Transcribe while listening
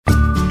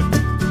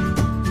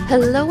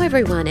Hello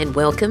everyone and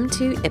welcome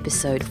to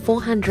episode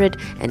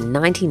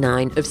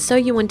 499 of So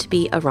You Want to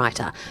Be a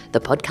Writer, the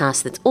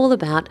podcast that's all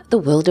about the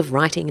world of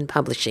writing and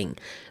publishing.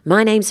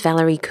 My name's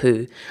Valerie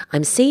Khoo.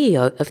 I'm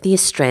CEO of the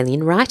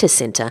Australian Writers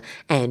Centre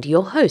and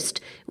your host.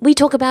 We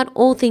talk about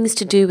all things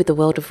to do with the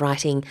world of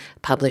writing,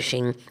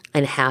 publishing,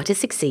 and how to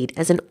succeed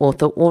as an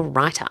author or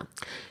writer.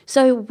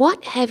 So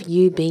what have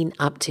you been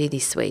up to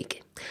this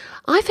week?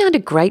 I found a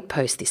great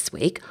post this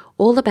week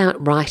all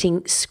about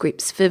writing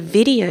scripts for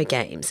video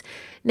games.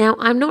 Now,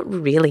 I'm not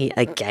really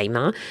a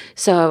gamer,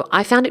 so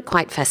I found it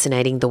quite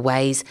fascinating the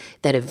ways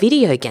that a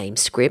video game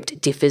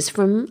script differs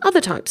from other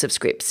types of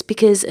scripts,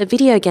 because a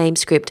video game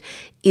script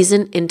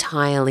isn't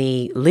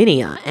entirely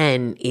linear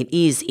and it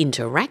is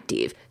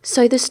interactive.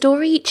 So the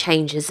story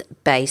changes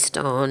based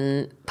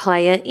on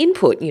player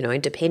input,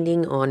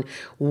 depending on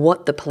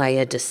what the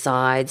player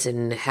decides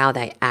and how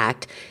they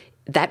act.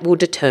 That will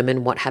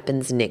determine what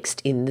happens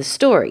next in the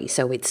story.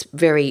 So it's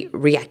very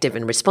reactive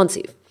and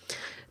responsive.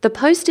 The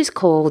post is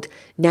called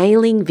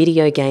Nailing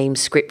Video Game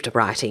Script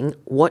Writing,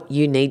 What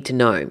You Need to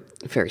Know.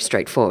 Very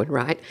straightforward,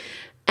 right?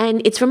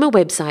 And it's from a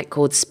website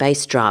called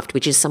Spacedraft,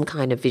 which is some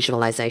kind of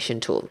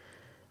visualization tool.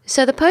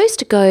 So the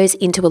post goes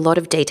into a lot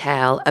of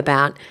detail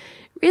about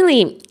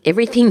really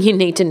everything you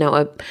need to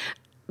know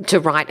to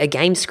write a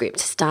game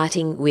script,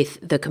 starting with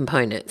the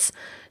components.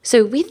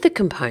 So with the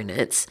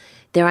components,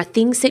 there are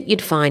things that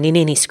you'd find in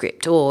any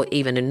script or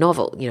even a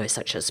novel,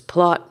 such as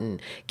plot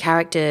and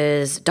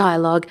characters,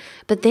 dialogue.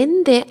 But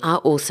then there are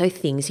also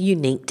things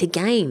unique to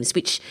games,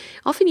 which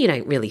often you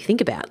don't really think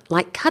about,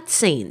 like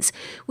cutscenes,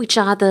 which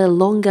are the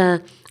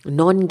longer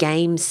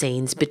non-game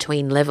scenes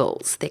between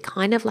levels. They're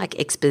kind of like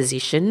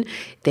exposition.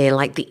 They're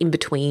like the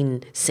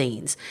in-between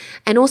scenes.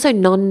 And also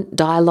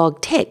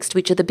non-dialogue text,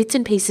 which are the bits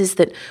and pieces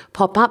that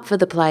pop up for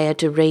the player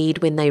to read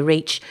when they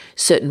reach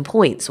certain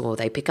points or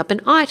they pick up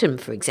an item,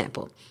 for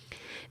example.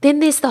 Then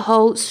there's the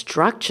whole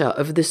structure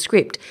of the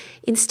script.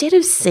 Instead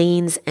of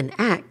scenes and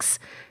acts,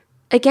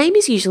 a game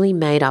is usually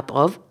made up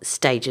of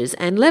stages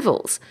and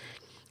levels.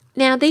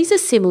 Now, these are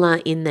similar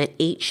in that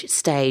each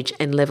stage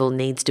and level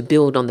needs to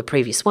build on the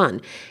previous one,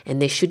 and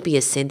there should be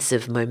a sense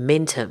of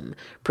momentum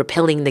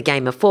propelling the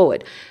gamer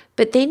forward.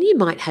 But then you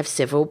might have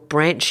several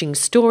branching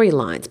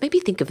storylines. Maybe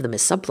think of them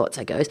as subplots,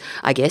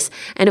 I guess,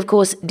 and of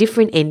course,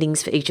 different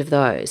endings for each of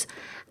those.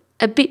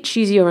 A bit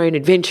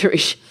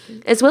choose-your-own-adventure-ish.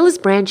 As well as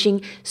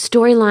branching,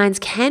 storylines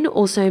can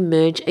also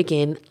merge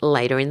again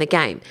later in the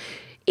game.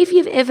 If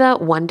you've ever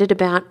wondered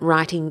about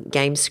writing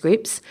game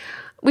scripts,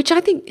 which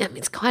I think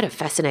it's quite a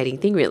fascinating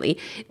thing really,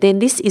 then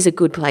this is a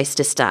good place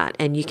to start.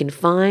 And you can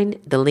find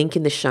the link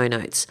in the show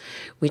notes,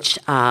 which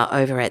are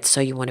over at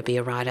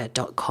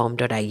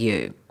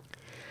soyouwanttobeawriter.com.au.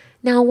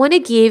 Now, I want to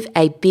give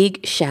a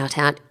big shout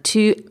out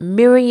to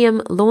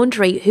Miriam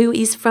Laundry, who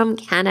is from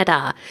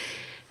Canada.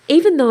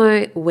 Even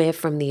though we're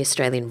from the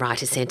Australian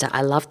Writers Centre,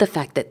 I love the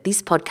fact that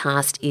this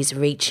podcast is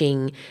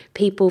reaching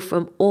people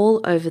from all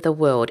over the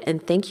world.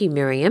 And thank you,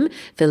 Miriam,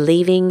 for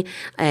leaving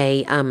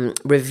a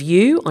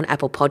review on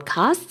Apple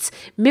Podcasts.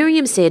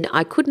 Miriam said,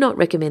 I could not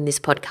recommend this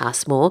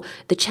podcast more.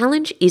 The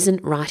challenge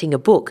isn't writing a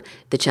book.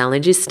 The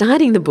challenge is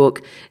starting the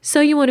book.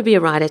 So You Want to Be a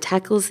Writer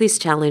tackles this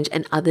challenge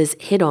and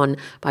others head on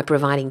by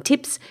providing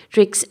tips,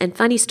 tricks, and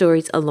funny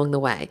stories along the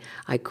way.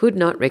 I could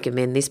not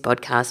recommend this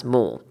podcast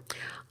more.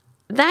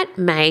 That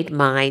made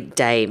my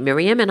day,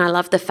 Miriam, and I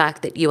love the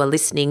fact that you are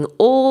listening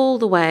all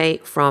the way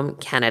from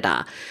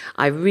Canada.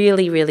 I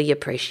really, really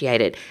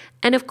appreciate it.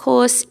 And of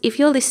course, if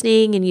you're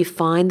listening and you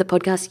find the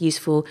podcast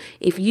useful,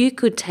 if you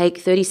could take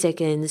 30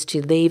 seconds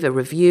to leave a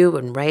review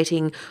and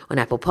rating on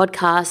Apple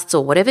Podcasts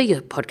or whatever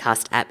your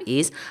podcast app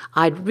is,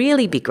 I'd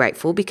really be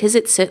grateful because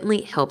it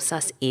certainly helps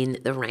us in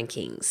the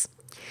rankings.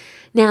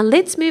 Now,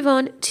 let's move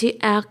on to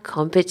our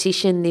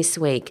competition this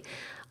week.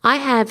 I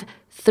have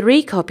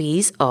 3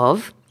 copies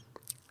of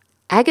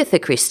Agatha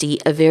Christie,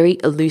 A Very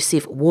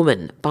Elusive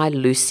Woman by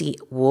Lucy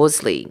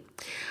Worsley.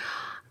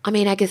 I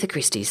mean, Agatha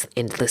Christie's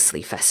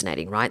endlessly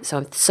fascinating, right? So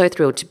I'm so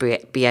thrilled to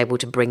be able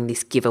to bring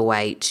this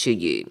giveaway to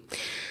you.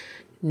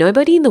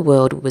 Nobody in the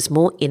world was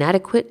more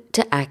inadequate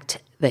to act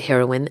the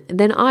heroine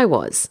than I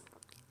was,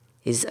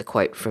 is a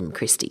quote from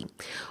Christie.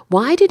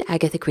 Why did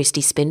Agatha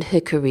Christie spend her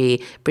career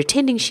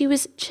pretending she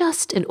was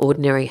just an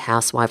ordinary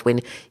housewife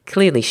when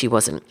clearly she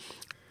wasn't?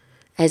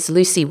 As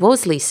Lucy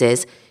Worsley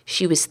says,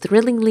 she was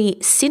thrillingly,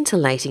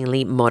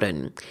 scintillatingly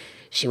modern.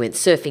 She went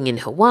surfing in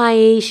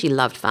Hawaii, she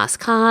loved fast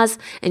cars,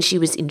 and she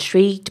was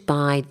intrigued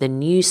by the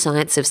new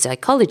science of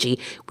psychology,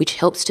 which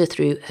helped her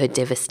through her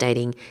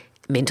devastating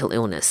mental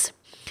illness.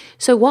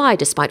 So why,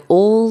 despite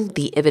all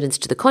the evidence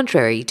to the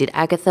contrary, did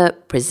Agatha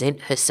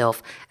present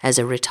herself as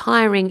a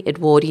retiring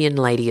Edwardian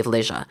lady of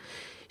leisure?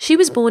 She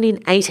was born in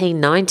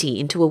 1890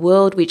 into a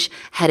world which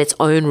had its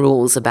own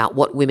rules about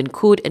what women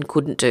could and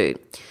couldn't do.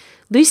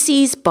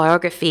 Lucy's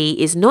biography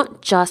is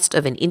not just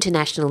of an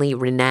internationally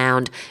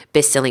renowned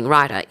best-selling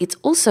writer, it's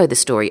also the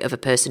story of a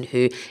person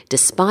who,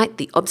 despite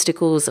the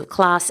obstacles of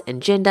class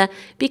and gender,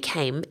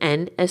 became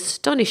an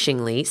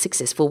astonishingly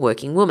successful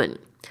working woman.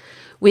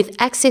 With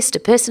access to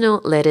personal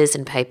letters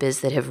and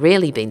papers that have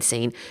rarely been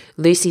seen,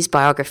 Lucy's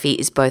biography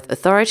is both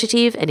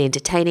authoritative and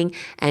entertaining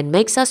and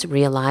makes us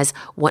realise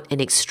what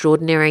an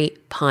extraordinary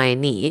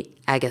pioneer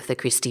Agatha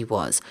Christie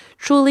was.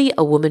 Truly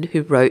a woman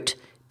who wrote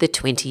the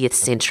 20th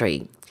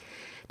century.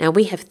 Now,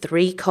 we have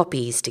 3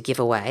 copies to give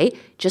away.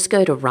 Just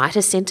go to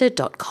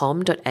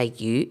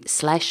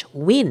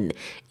writercentre.com.au/win.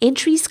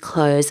 Entries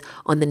close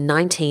on the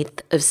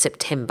 19th of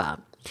September.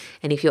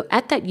 And if you're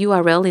at that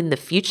URL in the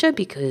future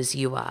because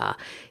you are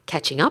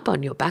catching up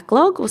on your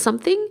backlog or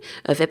something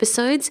of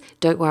episodes,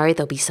 don't worry,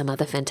 there'll be some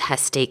other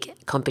fantastic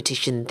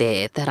competition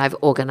there that I've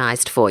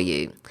organised for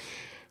you.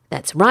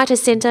 That's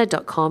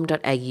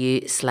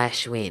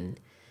writercentre.com.au/win.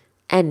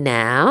 And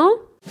now,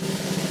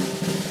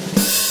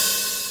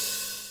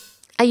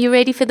 are you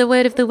ready for the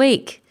word of the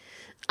week?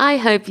 I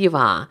hope you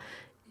are.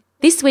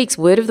 This week's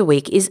word of the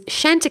week is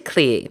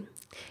Chanticleer.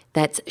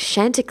 That's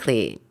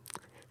Chanticleer.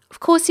 Of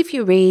course, if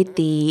you read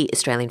the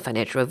Australian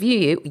Financial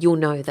Review, you'll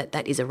know that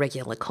that is a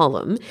regular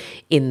column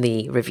in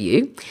the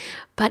review.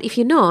 But if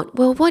you're not,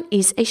 well, what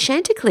is a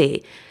Chanticleer?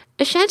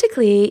 A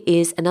Chanticleer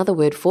is another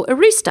word for a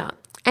rooster,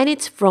 and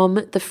it's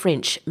from the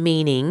French,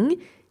 meaning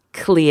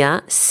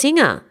clear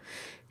singer.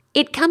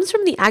 It comes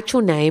from the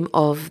actual name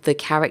of the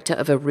character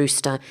of a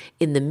rooster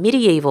in the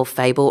medieval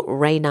fable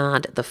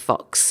Reynard the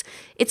Fox.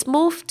 It's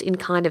morphed in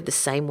kind of the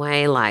same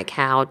way like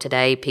how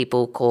today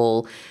people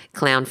call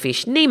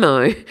clownfish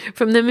Nemo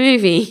from the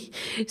movie.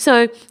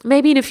 So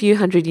maybe in a few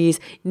hundred years,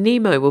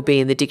 Nemo will be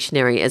in the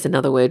dictionary as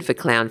another word for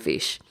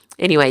clownfish.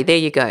 Anyway, there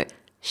you go,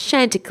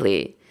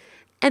 Chanticleer.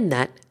 And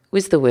that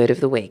was the word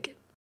of the week.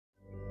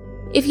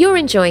 If you're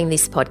enjoying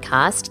this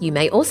podcast, you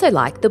may also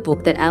like the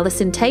book that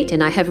Alison Tate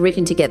and I have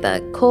written together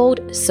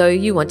called So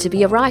You Want to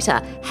Be a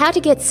Writer, How to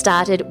Get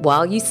Started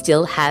While You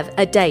Still Have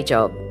a Day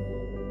Job.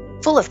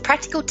 Full of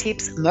practical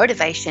tips,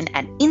 motivation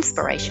and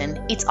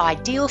inspiration, it's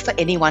ideal for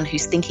anyone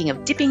who's thinking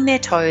of dipping their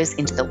toes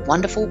into the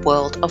wonderful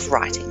world of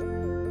writing.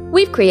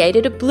 We've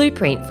created a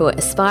blueprint for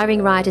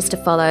aspiring writers to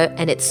follow,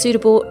 and it's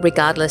suitable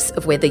regardless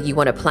of whether you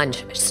want to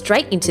plunge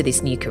straight into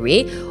this new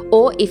career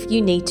or if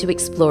you need to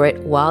explore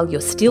it while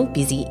you're still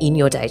busy in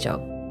your day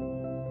job.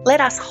 Let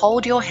us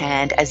hold your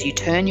hand as you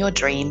turn your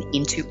dream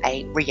into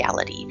a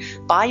reality.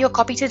 Buy your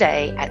copy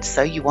today at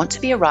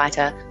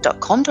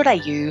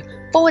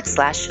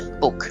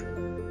soyouwanttobewriter.com.au/book.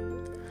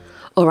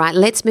 All right,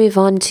 let's move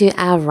on to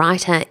our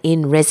writer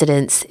in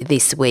residence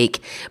this week.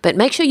 But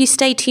make sure you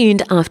stay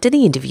tuned after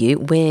the interview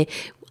where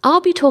I'll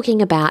be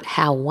talking about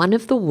how one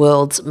of the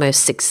world's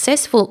most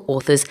successful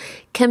authors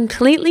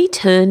completely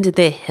turned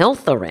their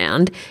health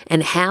around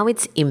and how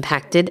it's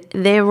impacted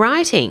their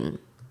writing.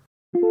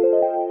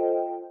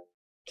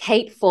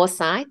 Kate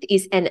Forsyth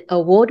is an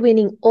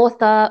award-winning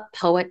author,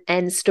 poet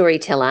and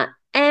storyteller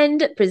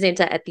and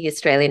presenter at the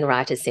Australian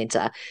Writers'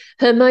 Centre.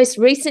 Her most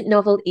recent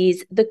novel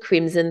is The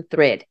Crimson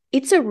Thread.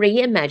 It's a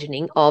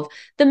reimagining of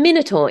the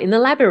Minotaur in the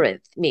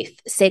Labyrinth myth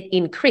set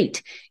in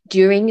Crete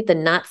during the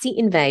Nazi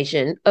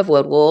invasion of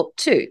World War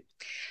II.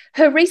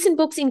 Her recent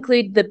books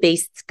include The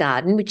Beast's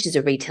Garden, which is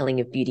a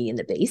retelling of Beauty and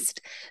the Beast,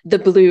 The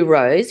Blue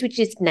Rose, which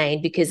is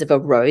named because of a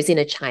rose in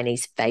a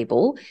Chinese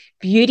fable,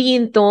 Beauty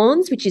in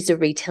Thorns, which is a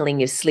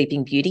retelling of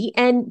Sleeping Beauty,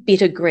 and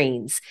Bitter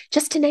Greens,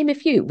 just to name a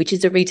few, which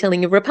is a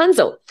retelling of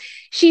Rapunzel.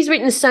 She's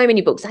written so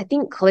many books, I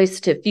think close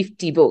to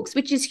 50 books,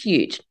 which is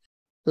huge.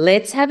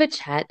 Let's have a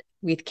chat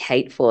with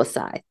Kate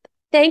Forsyth.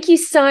 Thank you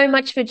so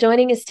much for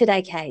joining us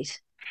today,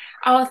 Kate.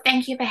 Oh,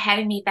 thank you for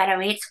having me,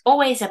 Valerie. It's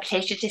always a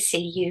pleasure to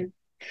see you.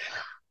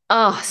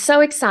 Oh,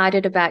 so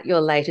excited about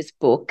your latest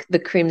book, The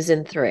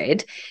Crimson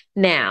Thread.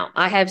 Now,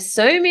 I have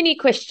so many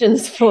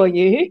questions for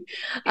you.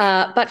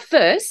 But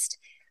first,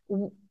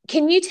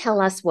 can you tell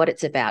us what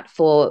it's about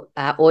for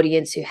our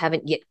audience who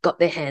haven't yet got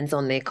their hands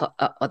on their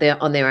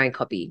own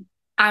copy?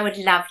 I would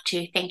love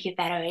to. Thank you,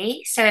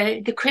 Valerie. So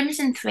The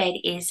Crimson Thread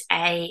is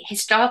a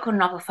historical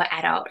novel for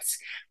adults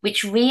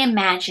which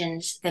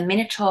reimagines the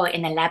Minotaur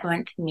in the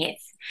Labyrinth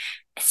myth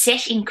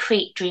set in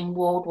Crete during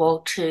World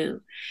War II.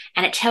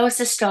 And it tells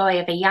the story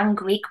of a young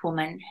Greek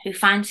woman who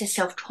finds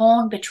herself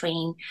torn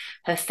between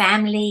her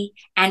family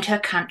and her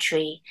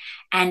country,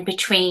 and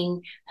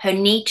between her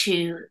need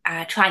to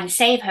try and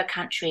save her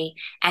country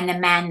and the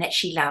man that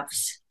she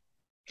loves.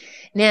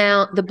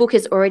 Now, the book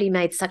has already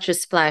made such a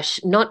splash,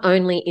 not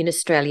only in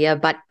Australia,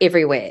 but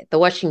everywhere. The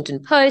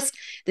Washington Post,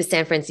 the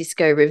San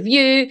Francisco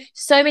Review,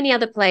 so many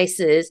other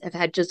places have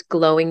had just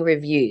glowing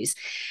reviews.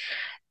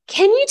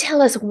 Can you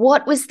tell us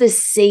what was the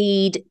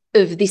seed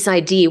of this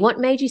idea? What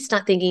made you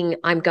start thinking,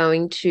 I'm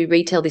going to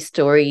retell this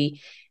story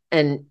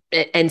and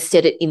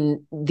set it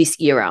in this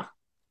era?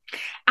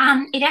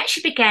 It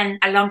actually began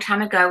a long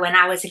time ago when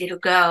I was a little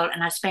girl,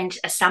 and I spent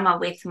a summer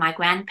with my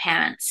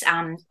grandparents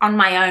on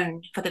my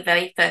own for the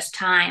very first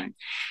time.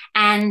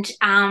 And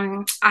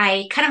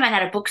I kind of ran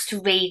out of books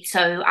to read,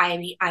 so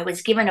I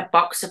was given a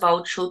box of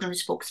old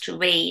children's books to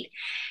read.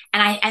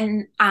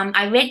 And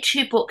I read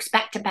 2 books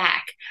back to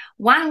back.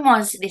 One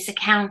was this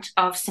account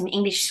of some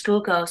English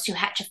schoolgirls who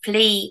had to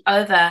flee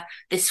over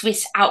the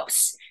Swiss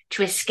Alps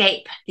to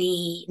escape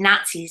the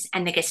Nazis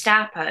and the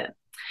Gestapo.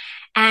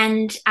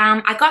 And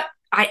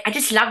I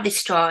just love this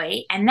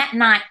story. And that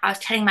night I was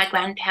telling my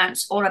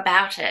grandparents all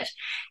about it.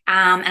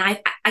 And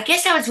I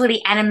guess I was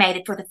really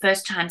animated for the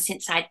first time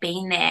since I'd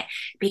been there,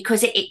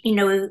 because they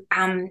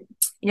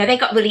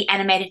got really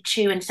animated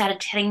too and started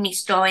telling me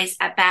stories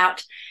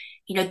about,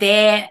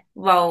 their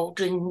role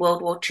during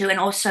World War II, and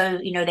also,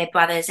 their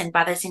brothers and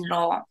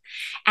brothers-in-law.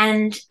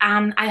 And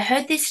I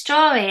heard this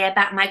story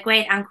about my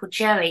great uncle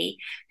Jerry,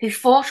 who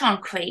fought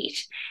on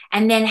Crete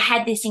and then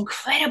had this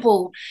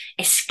incredible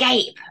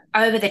escape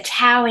over the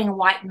towering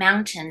White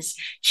Mountains,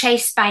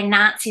 chased by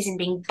Nazis and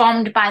being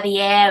bombed by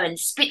the air and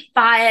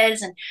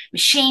Spitfires and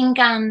machine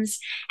guns.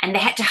 And they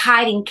had to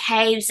hide in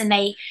caves, and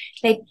they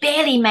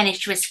barely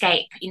managed to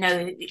escape.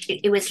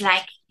 It was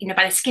like,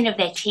 by the skin of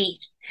their teeth.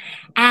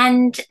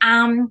 And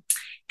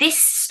this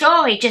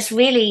story just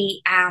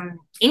really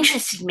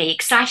interested me,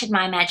 excited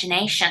my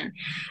imagination.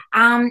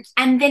 And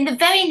then the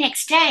very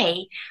next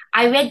day,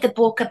 I read the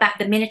book about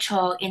the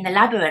Minotaur in the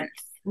Labyrinth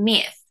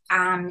myth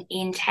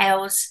in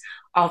Tales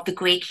of the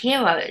Greek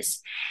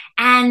Heroes.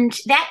 And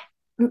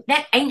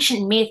that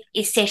ancient myth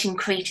is set in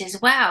Crete as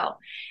well.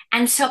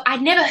 And so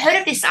I'd never heard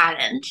of this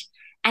island.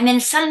 And then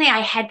suddenly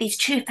I had these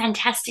two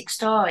fantastic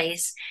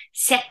stories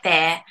set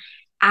there.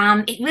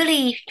 It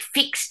really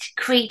fixed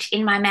Crete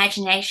in my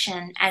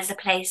imagination as a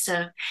place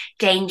of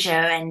danger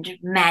and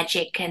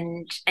magic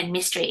and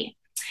mystery.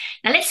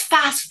 Now let's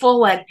fast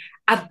forward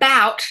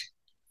about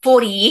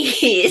 40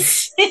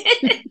 years.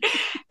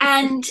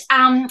 And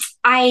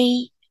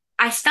I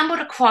stumbled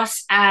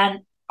across I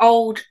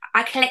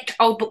collect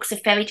old books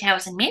of fairy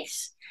tales and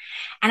myths.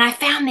 And I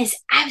found this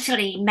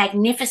absolutely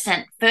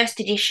magnificent first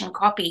edition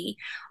copy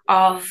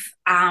of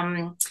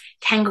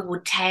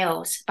Tanglewood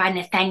Tales by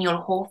Nathaniel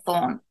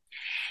Hawthorne.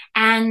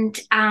 And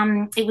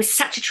it was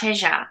such a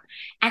treasure.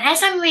 And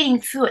as I'm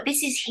reading through it,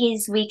 this is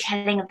his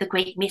retelling of the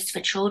Greek myths for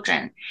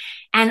children.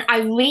 And I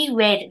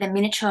reread the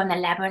Minotaur and the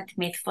Labyrinth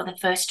myth for the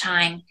first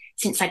time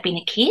since I'd been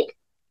a kid.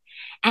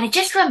 And it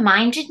just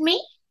reminded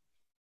me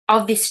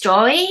of this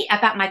story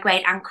about my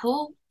great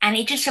uncle. And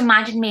it just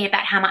reminded me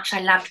about how much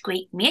I loved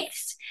Greek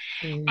myths.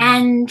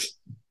 And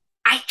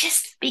I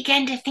just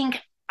began to think,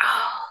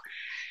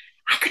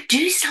 I could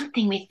do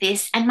something with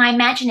this. And my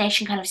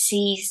imagination kind of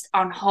seized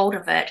on hold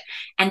of it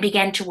and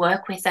began to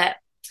work with it.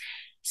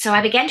 So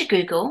I began to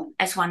Google,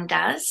 as one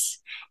does,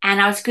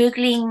 and I was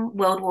Googling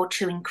World War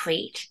II in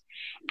Crete.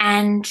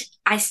 And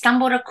I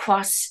stumbled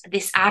across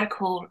this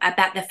article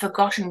about the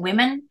forgotten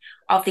women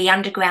of the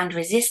underground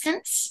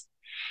resistance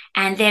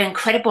and their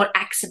incredible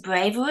acts of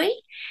bravery.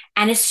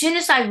 And as soon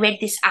as I read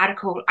this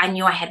article, I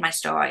knew I had my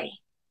story.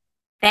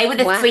 They were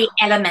the three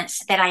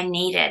elements that I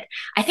needed.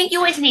 I think you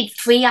always need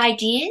three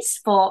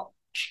ideas for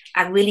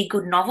a really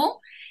good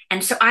novel.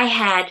 And so I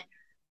had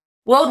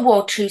World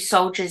War II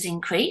soldiers in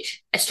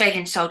Crete,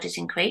 Australian soldiers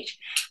in Crete.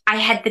 I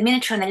had the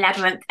Minotaur and the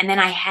Labyrinth, and then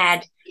I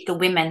had the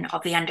women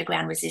of the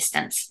underground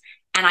resistance.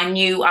 And I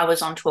knew I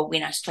was onto a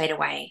winner straight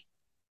away.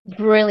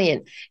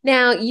 Brilliant.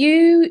 Now,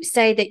 you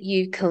say that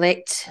you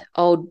collect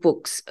old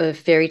books of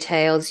fairy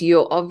tales.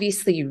 You're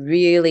obviously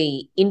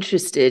really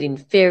interested in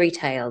fairy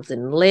tales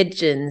and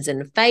legends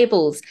and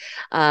fables.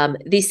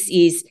 This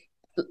is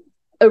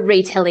a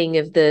retelling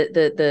of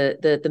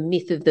the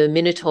myth of the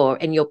Minotaur,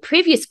 and your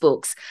previous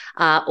books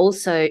are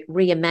also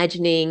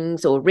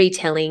reimaginings or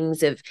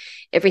retellings of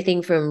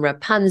everything from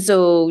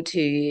Rapunzel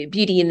to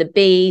Beauty and the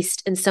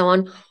Beast and so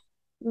on.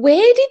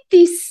 Where did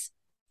this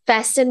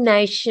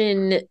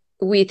fascination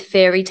with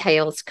fairy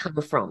tales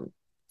come from?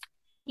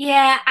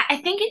 Yeah, I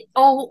think it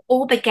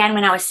all began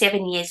when I was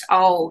 7 years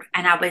old,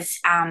 and I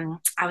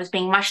was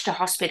being rushed to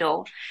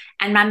hospital,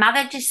 and my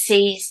mother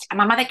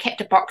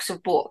kept a box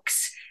of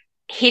books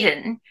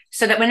hidden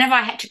so that whenever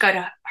I had to go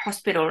to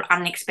hospital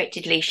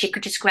unexpectedly, she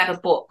could just grab a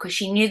book, because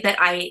she knew that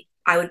I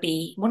would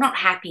be, well, not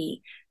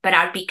happy, but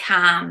I'd be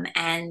calm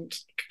and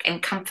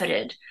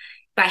comforted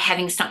by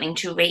having something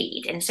to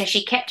read. And so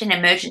she kept an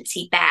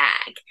emergency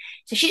bag.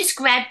 So she just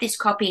grabbed this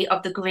copy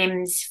of the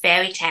Grimm's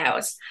fairy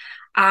tales.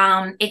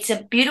 It's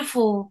a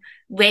beautiful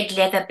red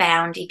leather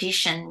bound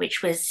edition,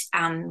 which was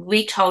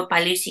retold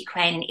by Lucy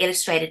Crane and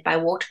illustrated by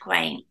Walter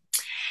Crane.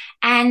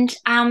 And,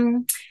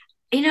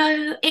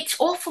 it's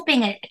awful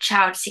being a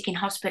child sick in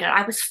hospital.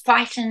 I was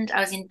frightened.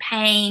 I was in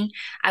pain.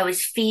 I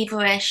was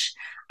feverish.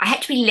 I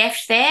had to be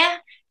left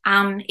there.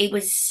 It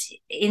was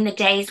in the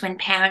days when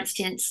parents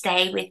didn't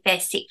stay with their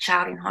sick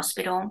child in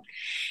hospital.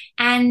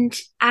 And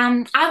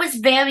I was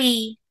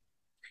very,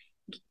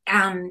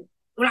 I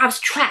was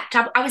trapped.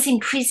 I was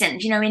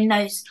imprisoned, in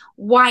those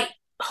white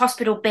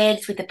hospital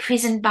beds with the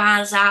prison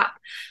bars up.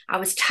 I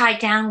was tied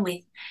down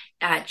with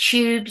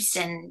tubes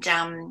and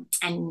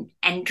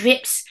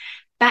drips.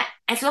 But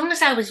as long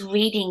as I was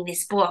reading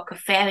this book of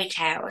fairy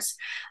tales,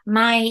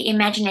 my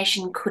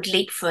imagination could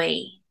leap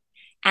free.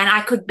 And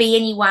I could be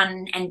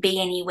anyone and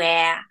be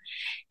anywhere.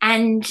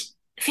 And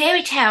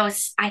fairy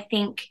tales, I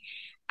think,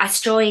 are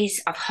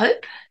stories of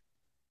hope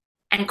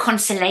and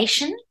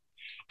consolation.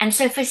 And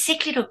so for a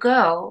sick little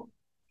girl,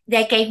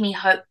 they gave me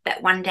hope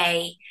that one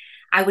day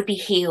I would be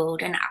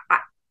healed and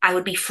I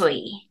would be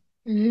free.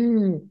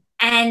 Mm.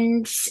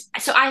 And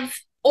so I've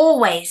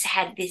always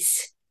had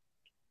this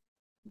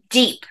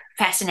deep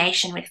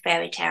fascination with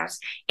fairy tales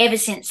ever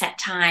since that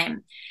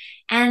time.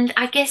 And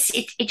I guess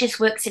it just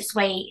works its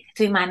way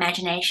through my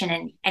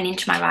imagination and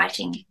into my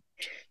writing.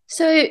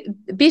 So,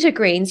 Bitter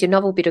Greens, your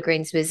novel Bitter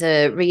Greens, was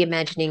a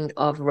reimagining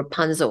of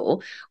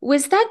Rapunzel.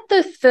 Was that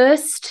the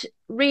first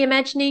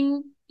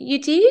reimagining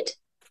you did?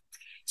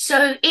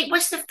 So it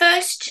was the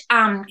first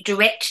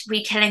direct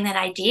retelling that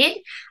I did.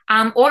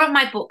 All of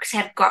my books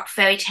have got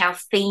fairy tale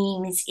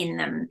themes in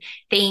them,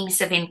 themes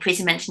of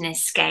imprisonment and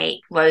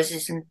escape,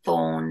 roses and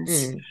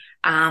thorns,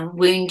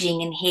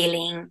 wounding and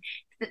healing.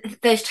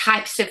 Those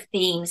types of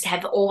themes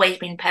have always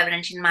been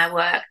prevalent in my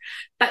work.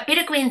 But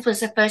Bitter Greens was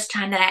the first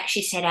time that I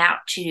actually set out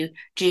to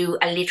do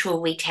a literal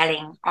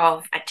retelling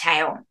of a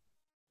tale.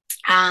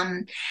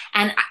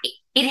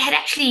 It had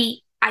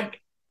actually,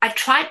 I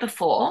tried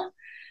before.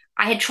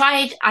 I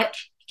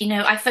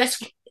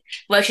first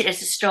wrote it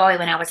as a story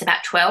when I was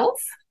about 12.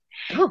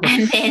 Oh.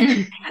 And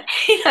then,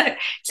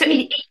 so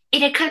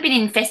it had kind of been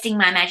infesting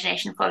my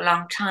imagination for a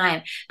long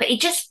time, but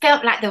it just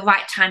felt like the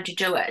right time to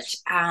do it.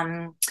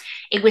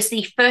 It was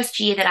the first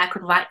year that I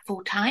could write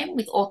full time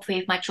with all three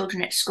of my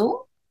children at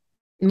school.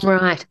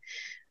 Right.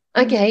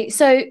 Okay.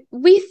 So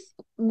with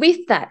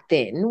that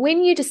then,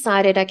 when you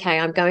decided, okay,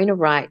 I'm going to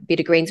write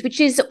Bitter Greens, which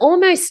is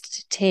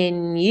almost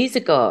 10 years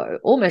ago,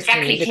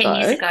 Exactly 10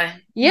 years ago.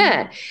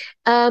 Yeah.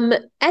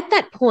 At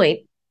that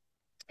point,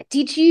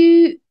 did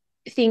you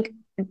think,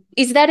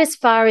 is that as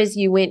far as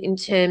you went in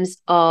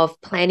terms of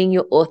planning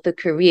your author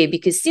career?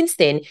 Because since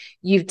then,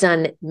 you've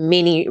done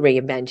many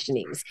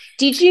reimaginings.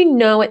 Did you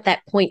know at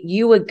that point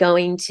you were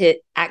going to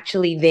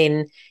actually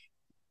then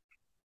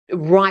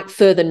write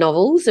further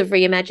novels of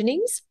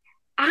reimaginings?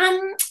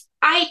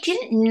 I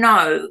didn't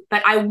know,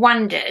 but I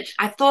wondered.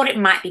 I thought it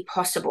might be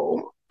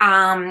possible.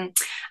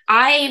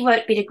 I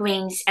wrote Bitter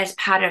Greens as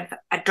part of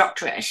a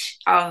doctorate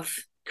of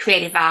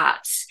creative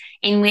arts,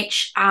 in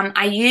which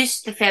I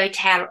used the fairy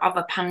tale of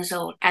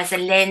Rapunzel as a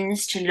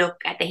lens to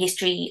look at the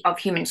history of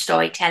human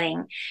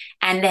storytelling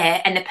and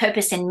the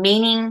purpose and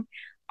meaning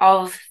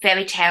of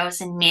fairy tales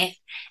and myth,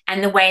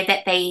 and the way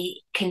that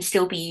they can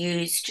still be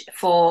used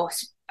for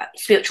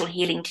spiritual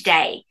healing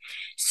today.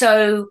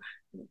 So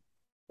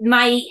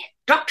my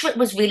doctorate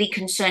was really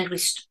concerned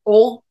with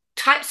all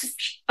types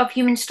of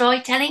human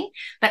storytelling,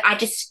 but I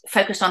just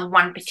focused on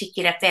one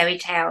particular fairy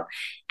tale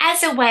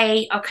as a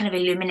way of kind of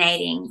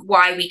illuminating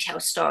why we tell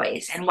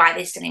stories and why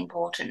they're still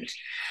important.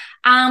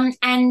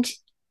 And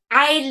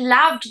I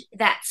loved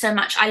that so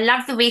much. I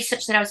loved the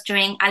research that I was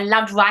doing. I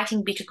loved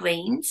writing Bitter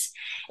Greens.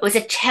 It was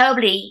a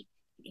terribly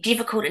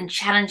difficult and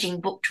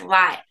challenging book to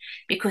write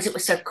because it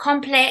was so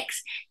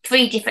complex,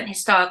 3 different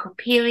historical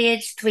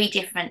periods, 3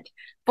 different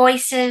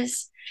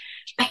voices.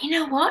 But you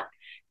know what?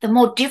 The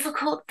more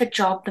difficult the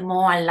job, the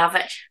more I love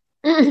it.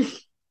 I'm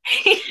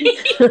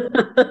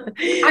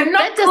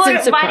not good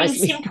at writing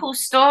simple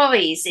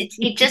stories.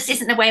 It just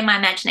isn't the way my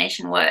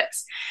imagination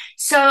works.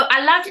 So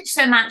I loved it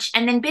so much.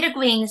 And then Bitter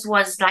Greens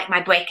was like my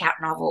breakout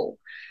novel.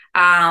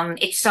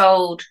 It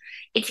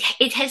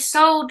has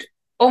sold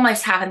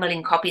almost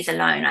 500,000 copies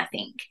alone, I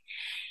think.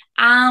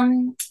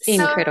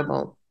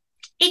 Incredible.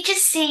 So it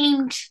just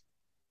seemed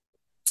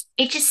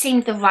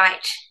the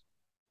right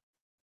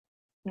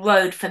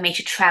road for me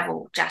to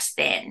travel just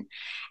then.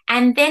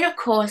 And then, of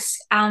course,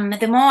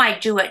 the more I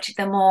do it,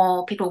 the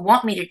more people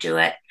want me to do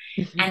it,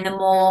 and the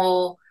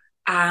more,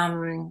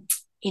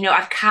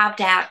 I've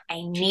carved out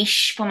a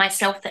niche for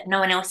myself that no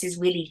one else is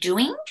really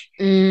doing.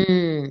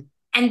 And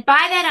by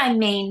that, I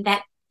mean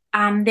that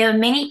there are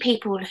many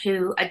people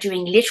who are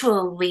doing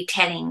literal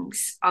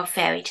retellings of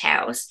fairy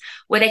tales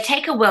where they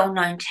take a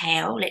well-known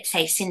tale, let's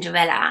say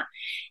Cinderella,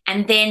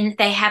 and then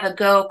they have a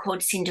girl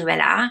called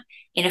Cinderella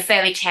in a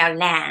fairy tale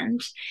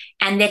land,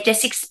 and they're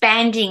just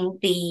expanding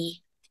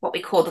what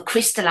we call the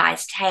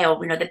crystallized tale,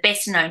 the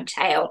best known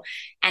tale,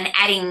 and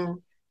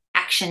adding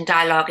action,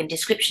 dialogue, and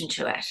description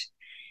to it.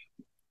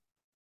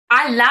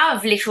 I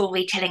love literal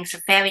retellings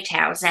of fairy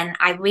tales, and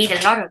I read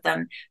a lot of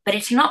them, but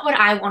it's not what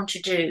I want to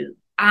do.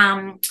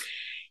 Mine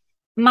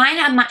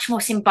are much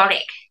more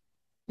symbolic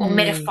or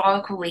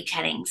metaphorical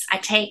retellings. I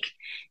take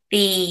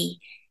the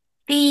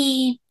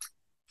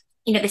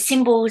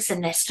symbols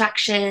and the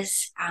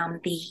structures,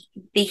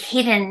 the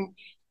hidden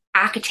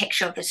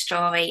architecture of the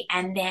story,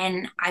 and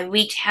then I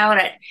retell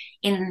it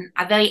in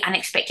a very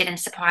unexpected and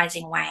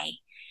surprising way.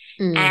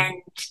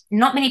 And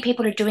not many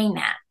people are doing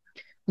that.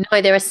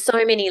 No, there are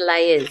so many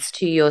layers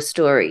to your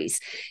stories.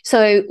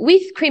 So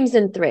with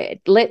Crimson Thread,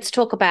 let's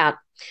talk about,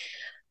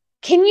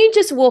 can you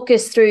just walk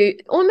us through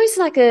almost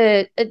like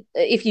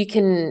if you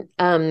can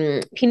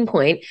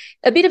pinpoint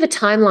a bit of a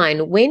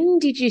timeline? When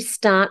did you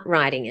start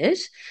writing it?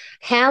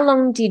 How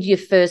long did your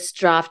first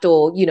draft,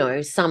 or,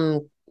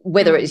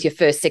 whether it was your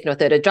first, second or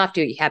third, a draft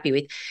you're happy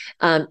with,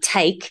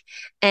 take?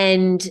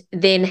 And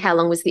then how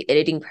long was the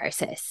editing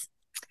process?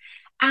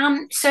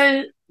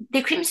 So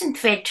the Crimson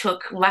Thread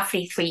took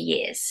roughly 3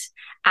 years,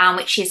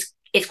 which is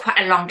quite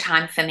a long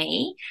time for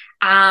me.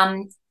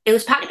 it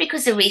was partly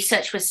because the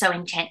research was so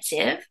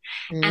intensive,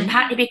 and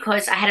partly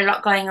because I had a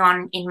lot going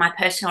on in my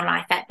personal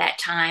life at that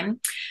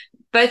time.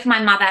 Both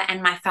my mother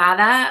and my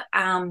father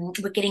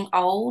were getting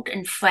old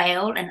and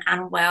frail and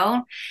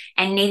unwell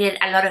and needed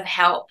a lot of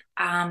help.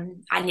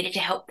 I needed to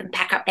help them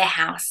pack up their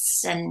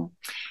house and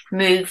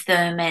move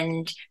them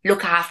and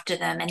look after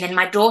them. And then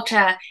my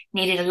daughter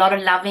needed a lot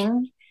of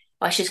loving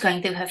while she was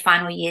going through her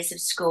final years of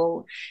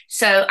school.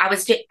 So I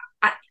was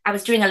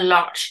doing a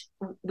lot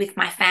with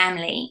my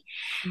family.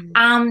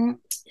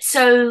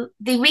 So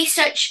the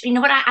research,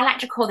 what I like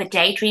to call the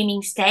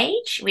daydreaming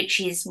stage, which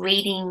is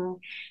reading,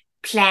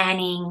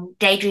 planning,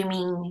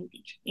 daydreaming,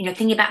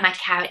 thinking about my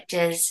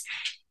characters,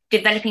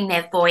 developing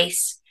their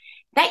voice.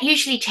 That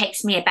usually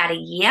takes me about a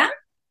year.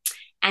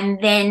 And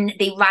then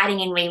the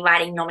writing and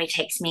rewriting normally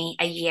takes me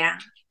a year.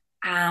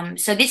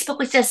 So this book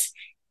was just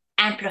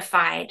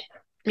amplified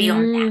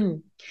beyond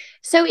that.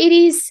 So it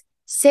is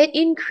set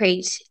in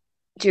Crete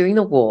during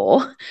the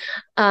war.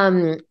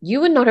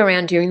 You were not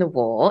around during the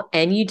war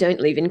and you don't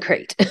live in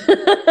Crete.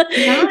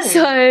 No.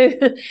 So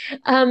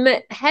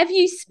have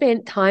you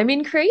spent time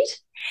in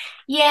Crete?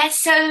 Yeah,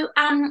 so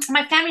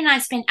my family and I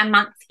spent a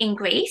month in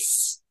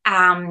Greece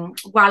while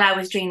I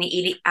was doing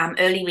the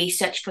early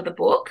research for the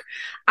book.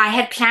 I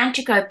had planned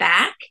to go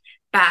back,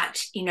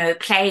 but,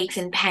 plagues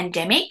and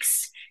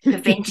pandemics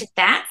prevented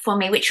that for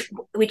me, which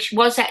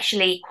was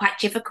actually quite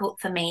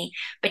difficult for me,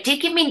 but did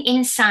give me an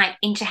insight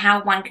into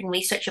how one can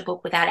research a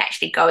book without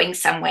actually going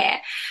somewhere.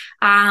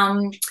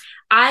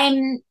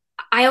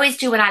 I always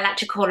do what I like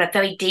to call a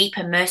very deep,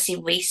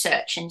 immersive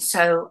research. And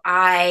so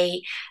I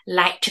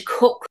like to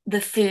cook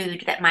the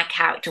food that my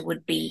character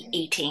would be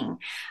eating.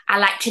 I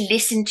like to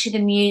listen to the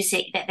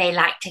music that they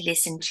like to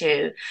listen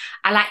to.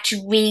 I like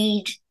to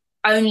read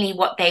only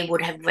what they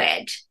would have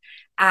read.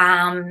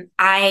 I've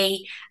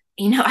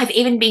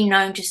even been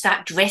known to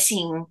start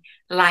dressing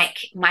like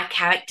my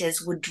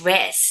characters would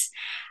dress,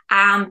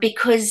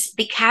 because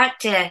the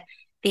character,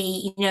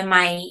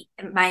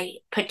 my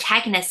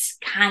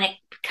protagonist kind of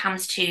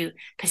comes to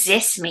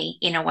possess me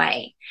in a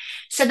way.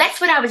 So that's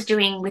what I was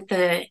doing with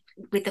the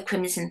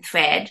Crimson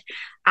Thread.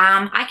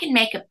 I can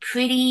make a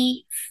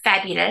pretty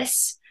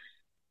fabulous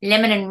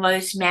lemon and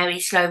rosemary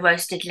slow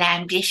roasted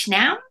lamb dish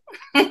now.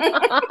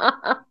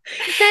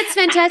 That's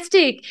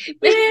fantastic.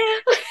 Yeah.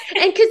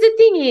 And because the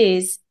thing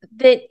is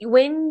that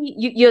when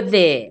you're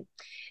there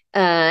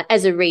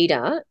as a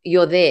reader,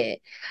 you're there.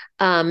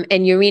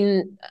 And you're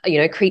in,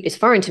 Crete is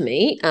foreign to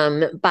me,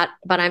 but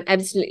I'm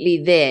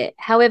absolutely there.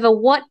 However,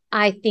 what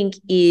I think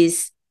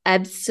is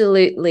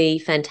absolutely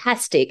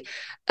fantastic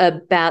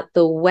about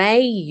the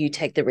way you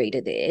take the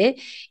reader there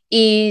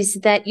is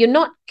that you're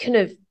not kind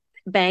of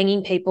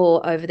banging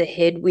people over the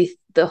head with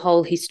the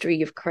whole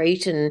history of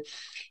Crete and,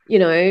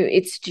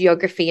 its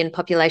geography and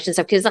population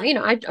stuff. Because,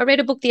 I read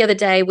a book the other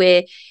day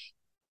where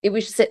it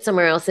was set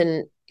somewhere else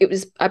and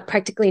I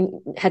practically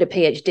had a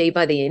PhD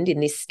by the end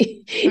in this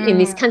in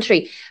this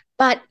country.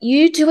 But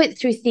you do it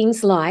through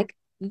things like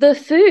the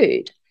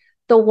food,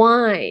 the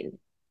wine,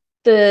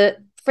 the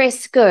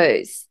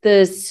frescoes,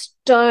 the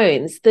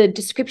stones, the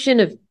description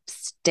of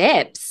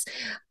steps.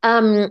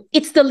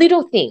 It's the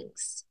little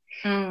things.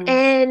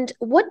 And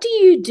what do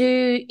you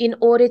do in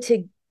order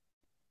to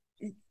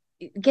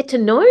get to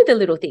know the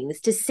little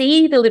things, to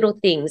see the little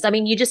things? I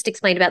mean, you just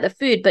explained about the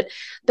food, but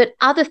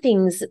other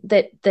things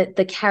that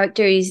the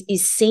character is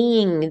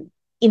seeing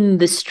in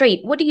the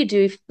street. What do you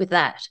do with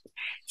that?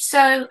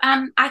 So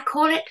I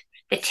call it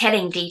the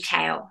telling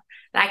detail.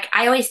 Like,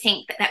 I always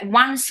think that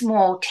one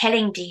small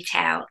telling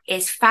detail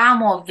is far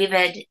more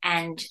vivid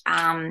and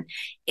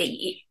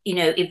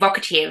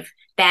evocative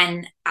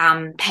than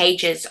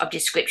pages of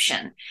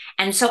description.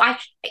 And so I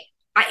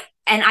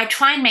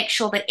try and make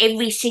sure that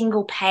every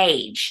single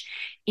page,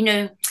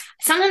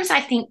 sometimes I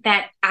think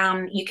that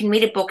you can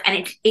read a book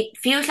and it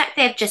feels like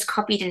they've just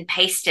copied and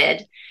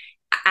pasted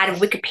out of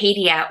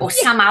Wikipedia or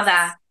some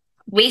other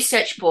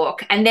research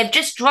book, and they've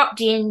just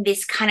dropped in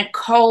this kind of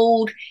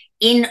cold,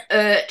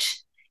 inert,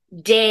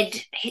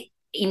 dead,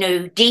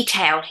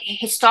 detailed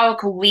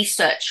historical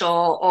research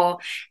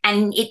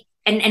and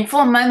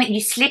for a moment you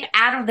slip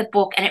out of the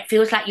book and it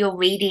feels like you're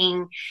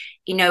reading,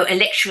 a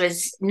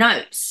lecturer's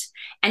notes.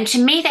 And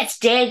to me, that's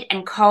dead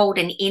and cold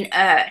and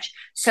inert.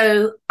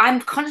 So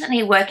I'm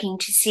constantly working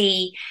to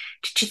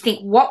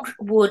think what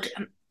would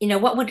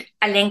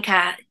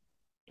Alenka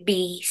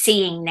be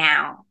seeing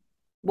now?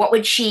 What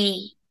would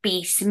she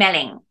be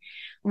smelling?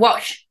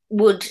 What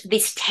would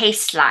this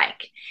taste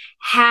like?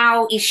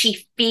 How is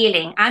she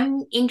feeling?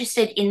 I'm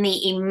interested in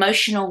the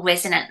emotional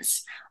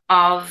resonance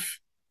of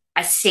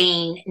a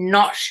scene,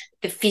 not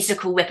the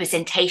physical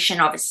representation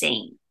of a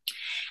scene.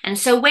 And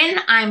so when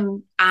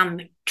I'm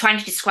trying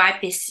to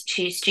describe this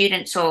to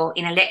students or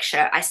in a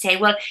lecture, I say,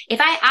 well, if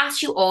I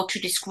ask you all to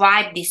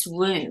describe this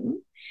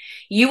room,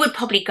 you would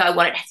probably go,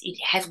 well, it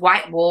has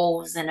white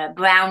walls and a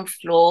brown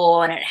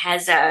floor and it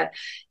has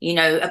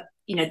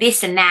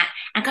this and that.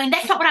 And going,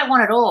 that's not what I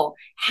want at all.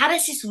 How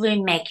does this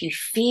room make you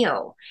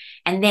feel?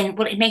 And then,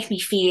 well, it makes me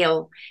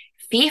feel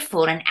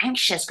fearful and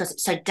anxious because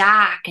it's so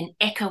dark and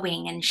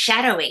echoing and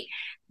shadowy.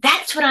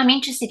 that's what I'm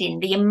interested in,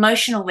 the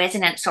emotional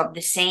resonance of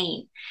the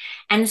scene.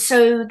 And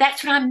so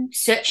that's what I'm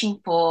searching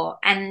for.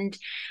 And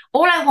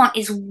all I want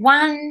is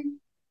one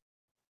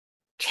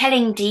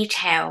telling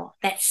detail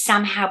that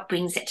somehow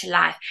brings it to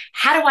life.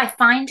 How do I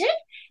find it?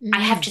 I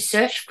have to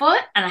search for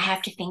it and I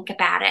have to think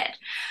about it.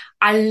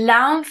 I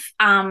love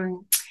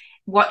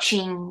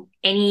watching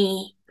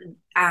any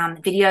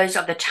videos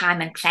of the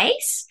time and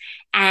place.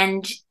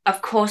 And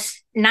of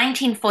course,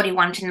 1941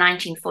 to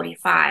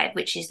 1945,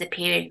 which is the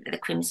period that the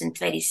Crimson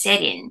Thread is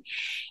set in,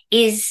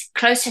 is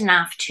close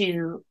enough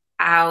to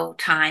our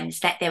times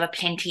that there were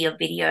plenty of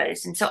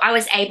videos. And so I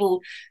was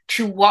able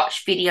to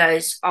watch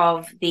videos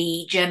of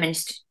the German,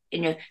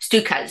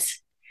 Stukas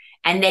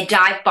and their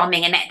dive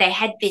bombing, and they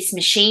had this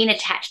machine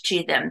attached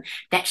to them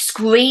that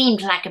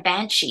screamed like a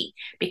banshee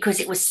because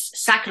it was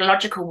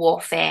psychological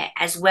warfare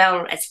as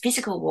well as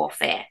physical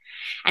warfare.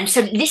 And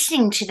so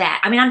listening to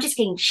that, I mean, I'm just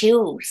getting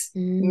chills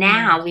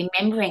now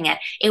remembering it.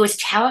 It was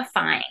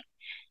terrifying.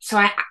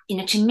 So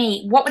to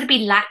me, what would it be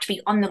like to be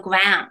on the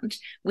ground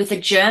with a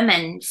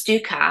German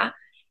Stuka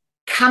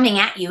coming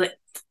at you,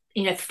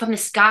 from the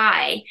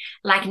sky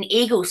like an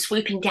eagle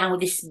swooping down with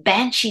this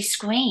banshee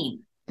scream?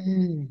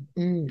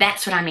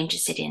 That's what I'm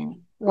interested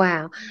in.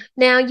 Wow.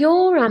 Now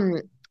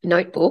your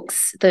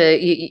notebooks are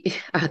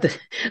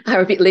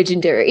a bit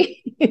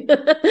legendary.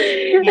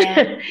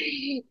 Yeah.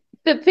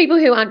 For people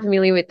who aren't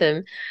familiar with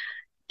them,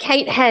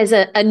 Kate has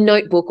a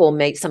notebook, or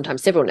maybe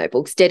sometimes several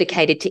notebooks,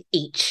 dedicated to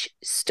each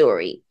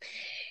story.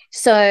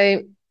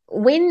 So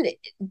when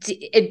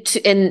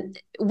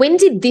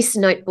did this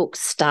notebook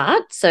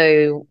start?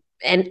 So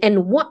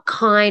and what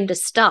kind of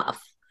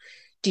stuff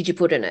did you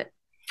put in it?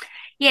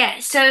 Yeah,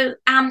 so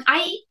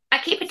I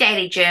keep a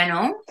daily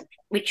journal,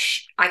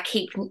 which I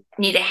keep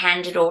near to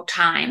hand at all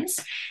times,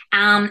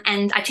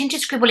 and I tend to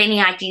scribble any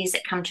ideas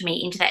that come to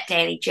me into that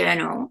daily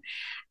journal.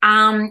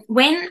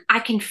 When I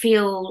can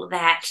feel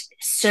that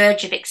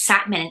surge of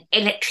excitement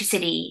and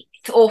electricity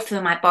all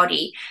through my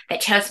body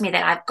that tells me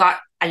that I've got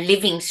a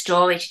living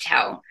story to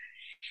tell,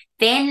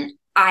 then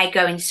I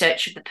go in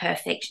search of the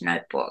perfect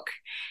notebook.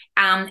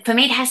 For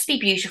me, it has to be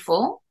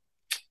beautiful.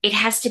 It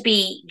has to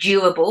be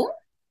durable.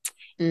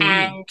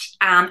 And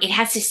it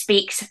has to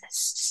speak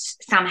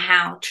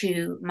somehow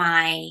to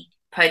my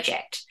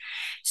project.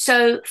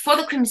 So for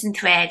the Crimson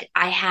Thread,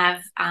 I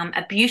have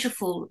a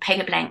beautiful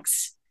paper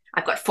blanks.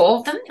 I've got 4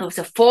 of them. It was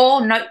a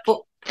 4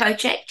 notebook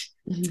project.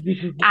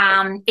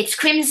 It's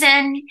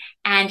crimson,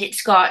 and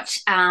it's got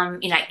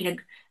like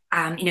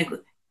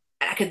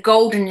a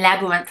golden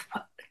labyrinth,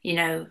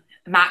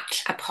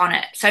 marked upon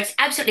it. So it's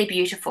absolutely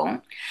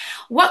beautiful.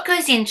 What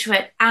goes into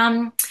it?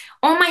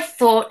 All my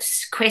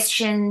thoughts,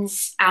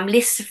 questions,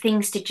 lists of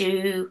things to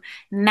do,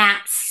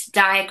 maps,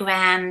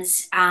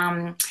 diagrams,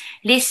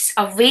 lists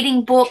of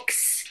reading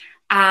books,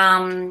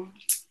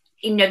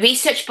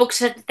 research books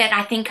that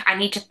I think I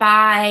need to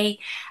buy,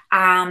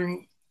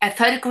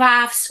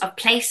 photographs of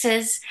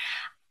places.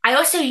 I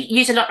also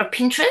use a lot of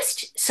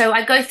Pinterest. So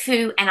I go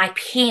through and I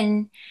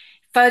pin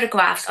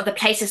photographs of the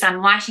places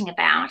I'm writing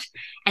about,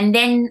 and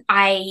then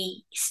I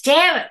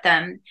stare at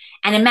them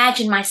and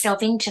imagine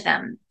myself into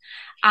them.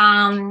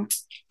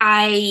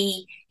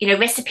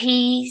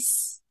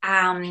 Recipes,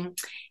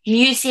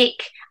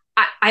 music.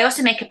 I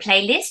also make a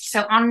playlist.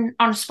 So on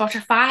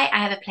Spotify, I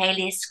have a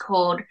playlist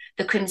called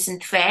The Crimson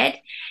Thread,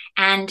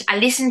 and I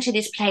listen to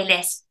this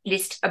playlist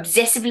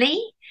obsessively.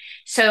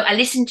 So I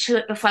listen to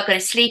it before I go to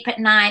sleep at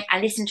night. I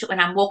listen to it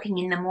when I'm walking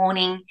in the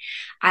morning.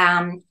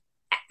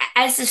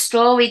 As the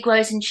story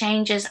grows and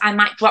changes, I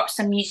might drop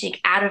some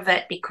music out of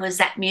it because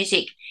that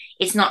music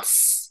is not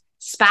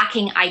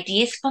sparking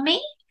ideas for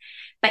me.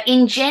 But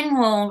in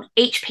general,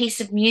 each piece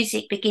of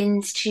music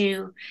begins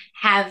to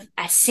have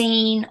a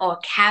scene or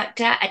a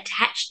character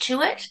attached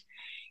to it.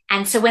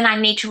 And so when I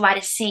need to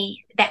write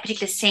that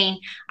particular scene,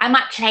 I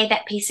might play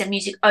that piece of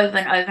music over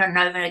and over and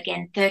over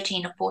again,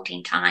 13 or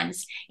 14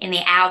 times in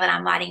the hour that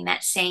I'm writing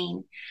that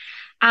scene.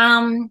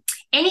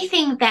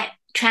 Anything that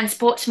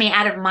transports me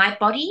out of my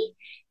body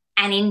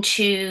and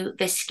into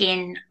the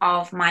skin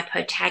of my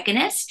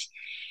protagonist.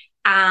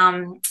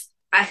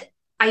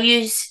 I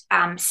use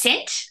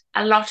scent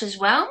a lot as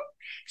well.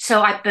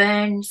 So I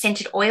burn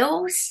scented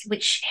oils,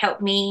 which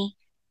help me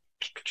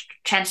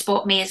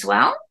transport me as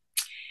well.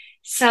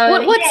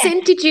 So what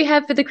scent did you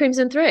have for the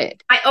Crimson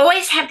Thread? I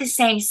always have the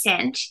same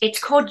scent. It's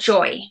called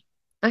Joy.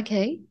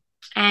 Okay.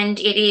 And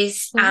it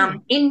is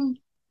in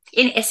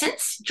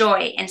essence,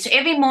 joy. And so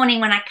every morning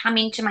when I come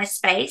into my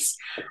space,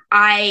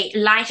 I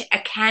light a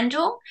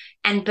candle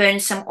and burn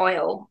some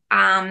oil.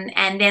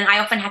 And then I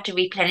often have to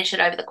replenish it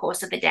over the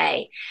course of the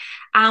day.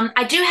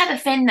 I do have a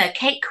friend, though.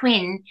 Kate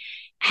Quinn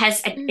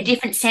has a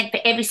different scent for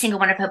every single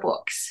one of her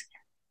books,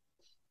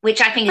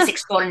 which I think is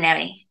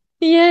extraordinary.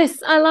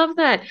 Yes, I love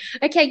that.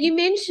 Okay, you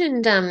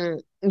mentioned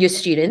your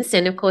students,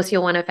 and of course you're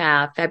one of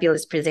our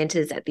fabulous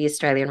presenters at the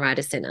Australian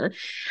Writers' Centre,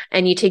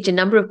 and you teach a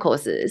number of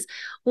courses.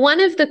 One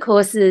of the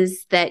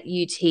courses that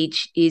you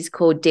teach is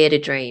called Dare to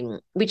Dream,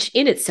 which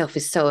in itself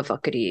is so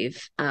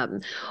evocative.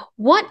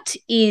 What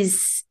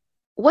is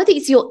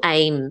your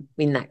aim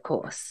in that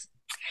course?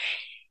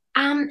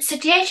 So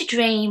Dare to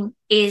Dream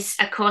is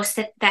a course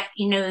that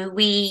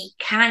we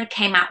kind of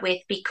came up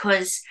with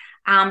because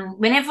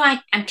whenever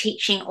I'm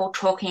teaching or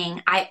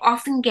talking, I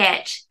often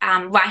get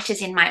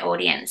writers in my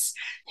audience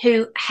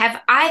who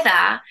have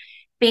either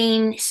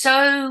been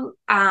so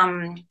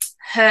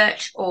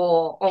hurt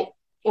or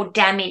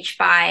damaged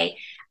by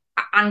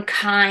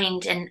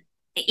unkind and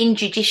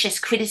injudicious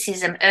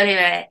criticism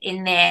earlier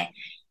in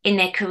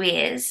their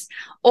careers,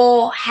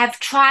 or have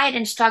tried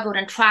and struggled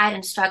and tried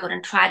and struggled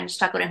and tried and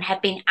struggled and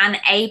have been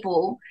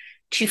unable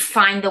to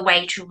find the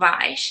way to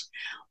write,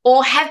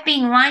 or have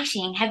been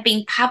writing, have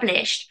been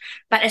published,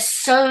 but are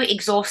so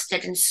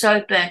exhausted and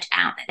so burnt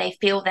out that they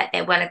feel that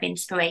their well of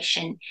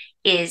inspiration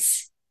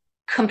is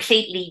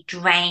completely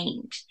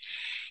drained.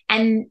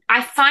 And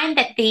I find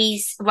that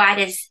these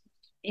writers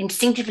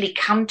instinctively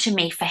come to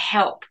me for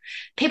help.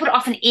 People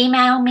often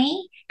email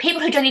me.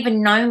 People who don't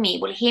even know me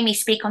will hear me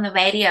speak on the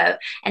radio,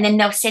 and then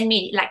they'll send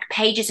me like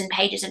pages and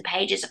pages and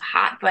pages of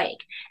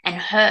heartbreak and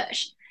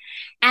hurt.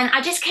 And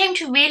I just came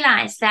to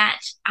realize that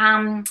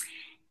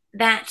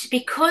that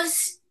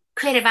because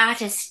creative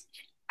artists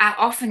are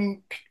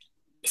often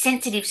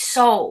sensitive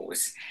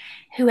souls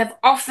who have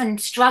often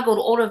struggled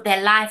all of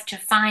their life to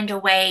find a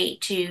way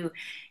to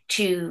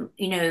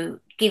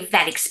give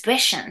that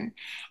expression,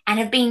 and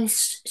have been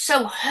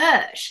so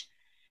hurt,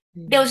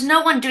 there was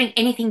no one doing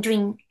anything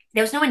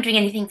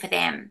for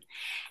them.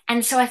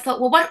 And so I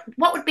thought, well,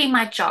 what would be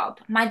my job?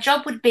 My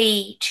job would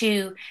be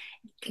to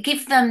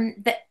give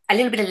them a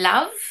little bit of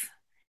love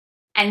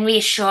and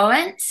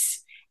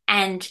reassurance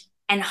and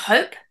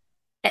hope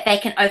that they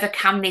can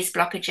overcome these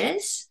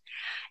blockages.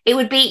 It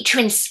would be to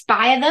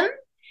inspire them,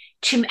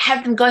 to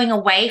have them going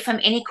away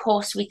from any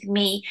course with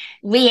me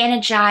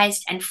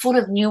re-energized and full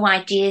of new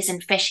ideas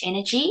and fresh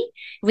energy,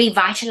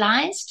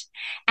 revitalized.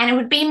 And it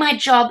would be my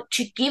job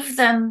to give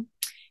them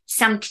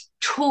some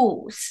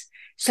tools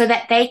so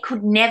that they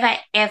could never,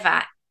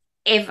 ever,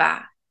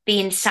 ever be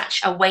in such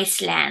a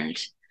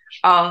wasteland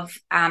of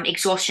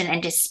exhaustion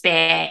and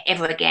despair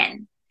ever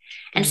again.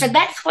 And so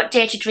that's what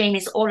Dare to Dream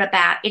is all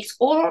about. It's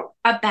all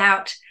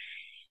about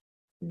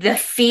the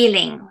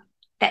feeling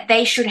that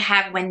they should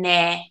have when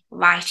they're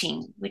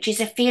writing, which is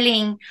a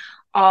feeling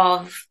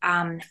of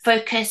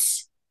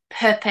focus,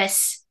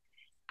 purpose,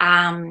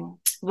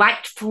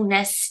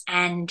 rightfulness,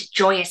 and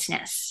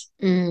joyousness.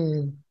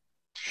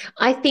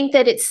 I think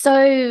that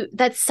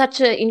that's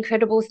such an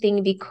incredible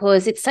thing,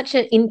 because it's such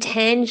an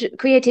intangible,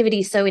 creativity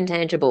is so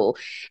intangible,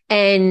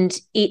 and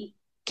it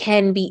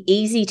can be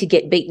easy to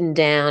get beaten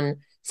down,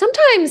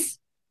 sometimes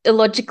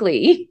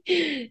illogically,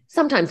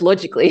 sometimes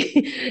logically.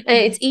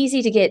 It's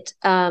easy to get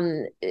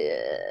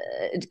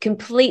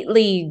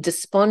completely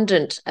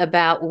despondent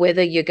about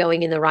whether you're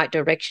going in the right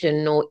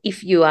direction, or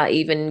if you are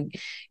even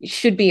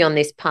should be on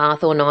this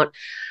path or not.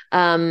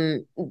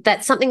 That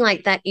something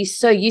like that is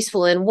so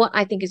useful. And what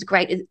I think is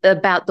great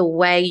about the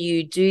way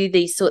you do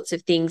these sorts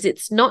of things,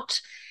 it's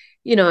not,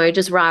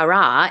 just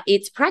rah-rah,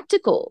 it's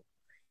practical.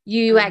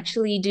 You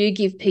actually do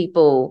give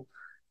people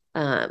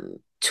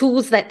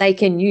tools that they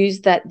can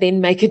use that then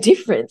make a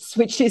difference,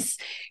 which is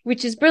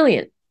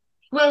brilliant.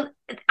 Well,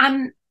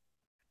 I'm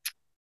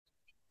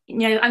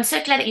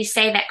so glad that you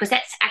say that, because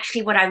that's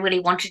actually what I really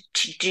wanted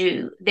to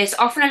do. There's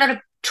often a lot of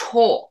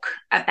talk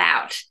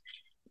about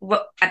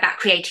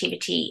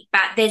creativity,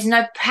 but there's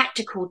no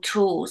practical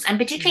tools, and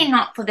particularly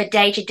not for the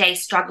day-to-day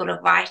struggle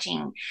of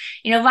writing.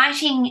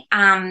 Writing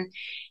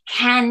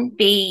can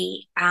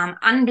be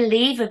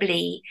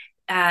unbelievably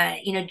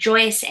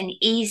joyous and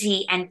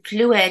easy and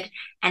fluid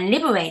and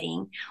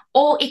liberating,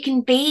 or it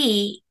can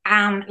be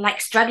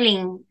like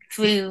struggling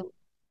through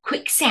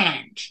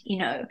quicksand,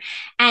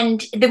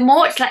 and the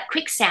more it's like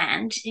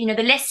quicksand,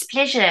 the less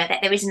pleasure that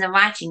there is in the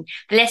writing,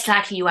 the less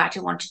likely you are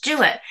to want to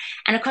do it.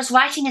 And of course,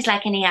 writing is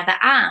like any other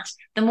art.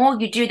 The more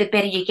you do, the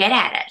better you get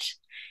at it.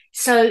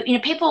 So,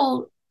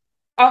 people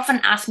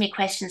often ask me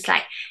questions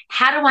like,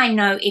 how do I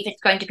know if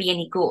it's going to be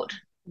any good?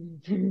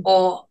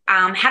 Or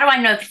how do I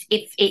know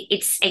if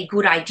it's a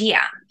good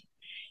idea?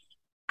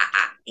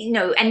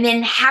 And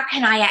then how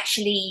can I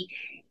actually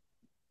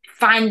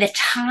find the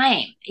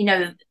time?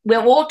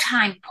 We're all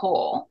time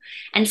poor.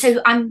 And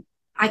so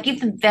I give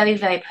them very,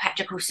 very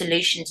practical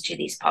solutions to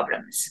these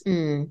problems.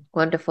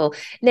 Wonderful.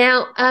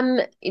 Now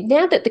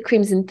that the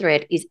Crimson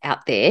Thread is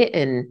out there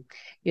and,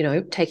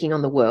 taking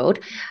on the world,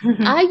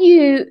 are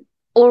you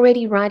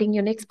already writing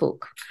your next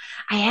book?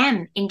 I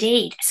am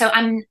indeed. So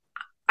I'm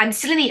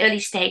still in the early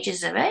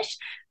stages of it.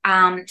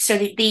 So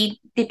the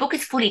book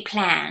is fully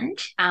planned.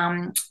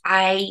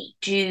 I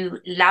do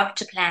love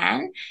to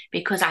plan,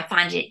 because I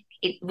find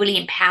it really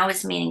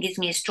empowers me and gives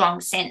me a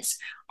strong sense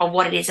of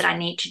what it is that I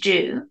need to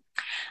do.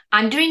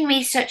 I'm doing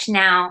research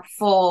now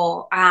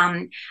for,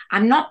 I'm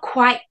not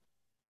quite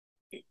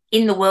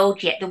in the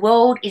world yet. The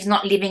world is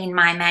not living in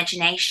my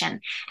imagination,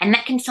 and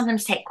that can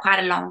sometimes take quite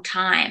a long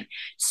time.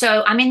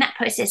 So I'm in that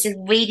process of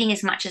reading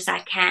as much as I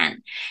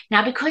can.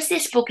 Now, because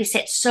this book is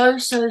set so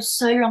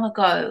long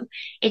ago,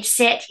 it's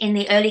set in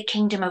the early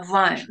kingdom of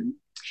Rome.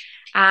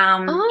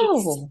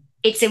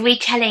 It's a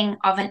retelling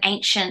of an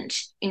ancient,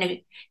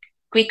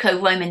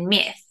 Greco-Roman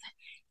myth.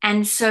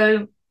 And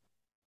so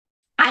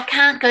I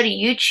can't go to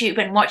YouTube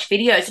and watch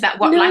videos about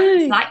what life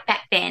was like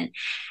back then.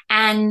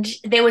 And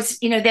there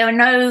were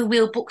no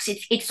real books.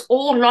 It's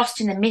all lost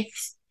in the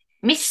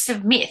myths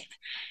of myth,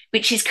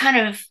 which is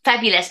kind of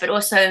fabulous, but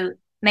also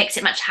makes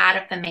it much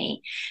harder for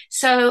me.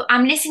 So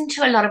I'm listening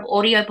to a lot of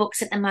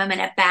audiobooks at the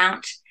moment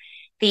about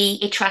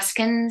the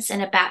Etruscans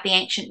and about the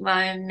ancient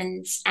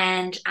Romans,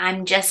 and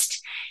I'm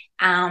just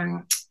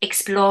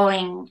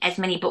exploring as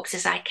many books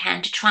as I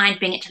can to try and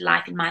bring it to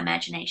life in my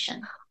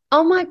imagination.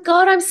 Oh my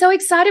God, I'm so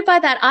excited by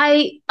that.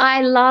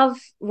 I love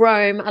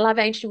Rome. I love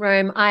ancient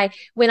Rome.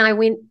 When I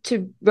went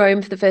to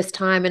Rome for the first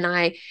time and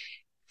I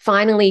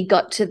finally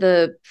got to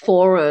the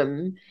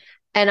Forum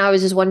and I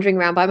was just wandering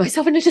around by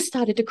myself and I just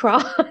started to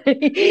cry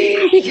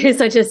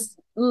because I just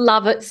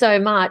love it so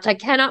much. I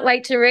cannot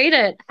wait to read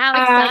it. How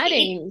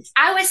exciting.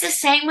 I was the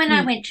same when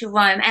I went to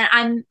Rome,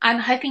 and I'm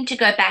hoping to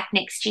go back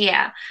next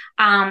year.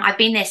 I've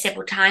been there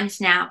several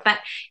times now, but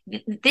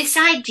this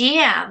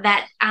idea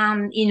that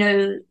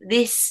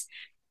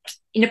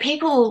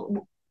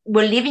people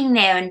were living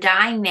there and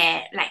dying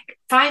there like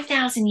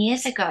 5,000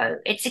 years ago,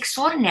 it's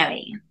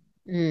extraordinary.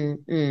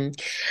 Now,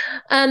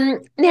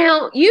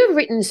 you've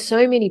written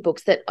so many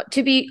books that,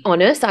 to be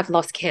honest, I've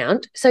lost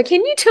count. So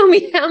can you tell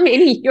me how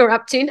many you're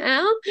up to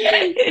now?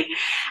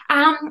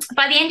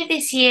 By the end of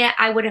this year,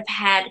 I would have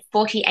had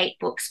 48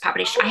 books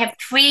published. I have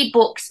 3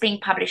 books being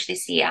published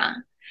this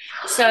year.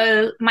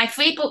 So my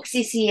 3 books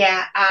this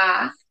year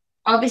are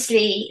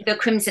obviously The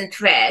Crimson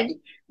Thread,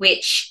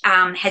 which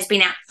has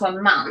been out for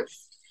a month.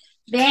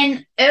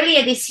 Then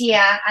earlier this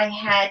year, I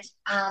had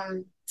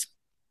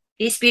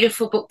this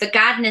beautiful book, The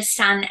Gardener's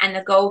Son and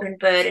the Golden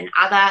Bird and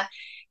Other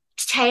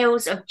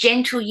Tales of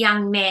Gentle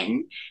Young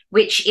Men,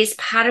 which is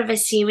part of a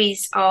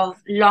series of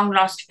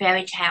long-lost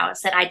fairy tales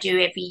that I do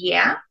every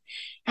year.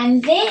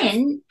 And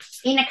then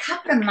in a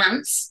couple of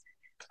months,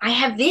 I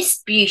have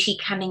this beauty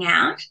coming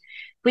out,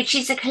 which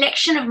is a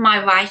collection of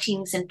my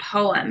writings and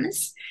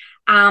poems.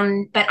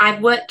 But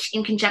I've worked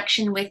in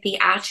conjunction with the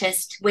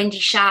artist Wendy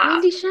Sharp.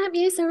 Wendy Sharp,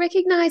 yes, I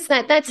recognise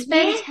that. That's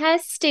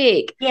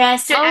fantastic. Yeah.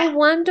 So,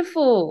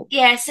 wonderful.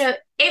 Yeah, so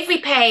every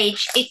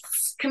page,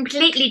 it's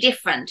completely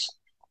different.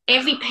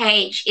 Every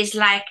page is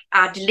like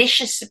a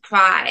delicious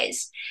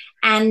surprise.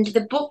 And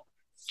the book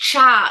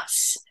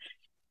charts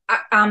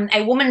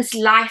a woman's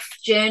life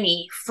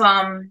journey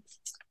from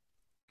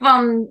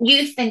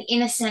youth and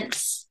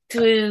innocence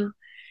through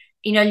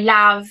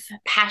love,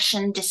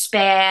 passion,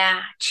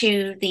 despair,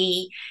 to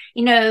the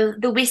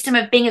wisdom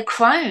of being a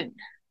crone.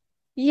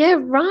 Yeah,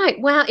 right.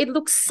 Wow, it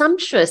looks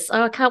sumptuous.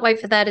 Oh, I can't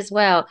wait for that as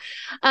well.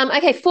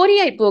 Okay,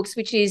 48 books,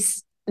 which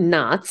is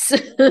nuts.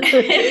 Who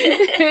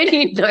do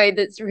you know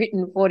that's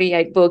written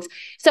 48 books?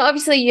 So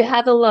obviously you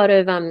have a lot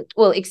of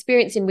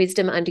experience and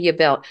wisdom under your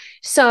belt.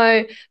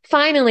 So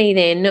finally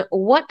then,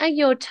 what are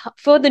your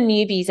for the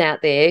newbies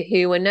out there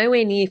who are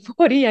nowhere near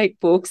 48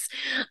 books,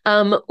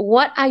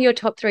 what are your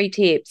top 3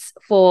 tips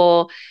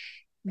for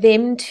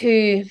them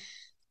to,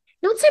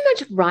 not so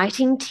much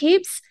writing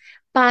tips,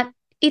 but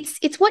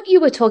it's what you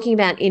were talking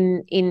about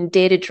in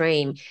Dare to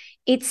Dream.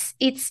 It's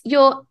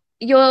your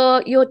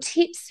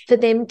tips for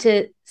them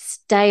to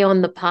stay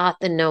on the path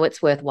and know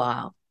it's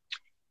worthwhile.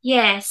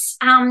 Yes.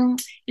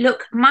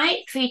 Look,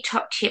 my 3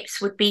 top tips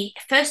would be,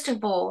 first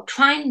of all,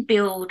 try and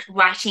build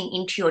writing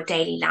into your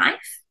daily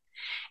life.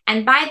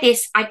 And by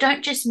this, I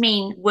don't just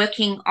mean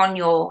working on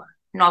your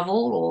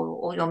novel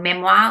or your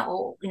memoir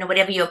or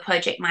whatever your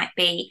project might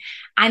be.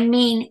 I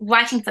mean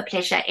writing for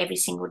pleasure every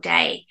single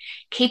day,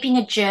 keeping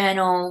a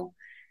journal,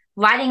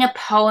 writing a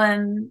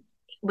poem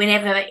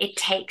whenever it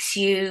takes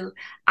you,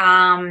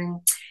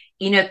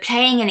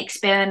 playing and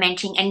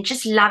experimenting and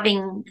just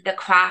loving the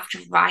craft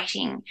of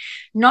writing.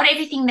 Not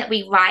everything that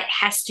we write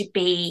has to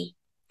be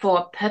for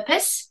a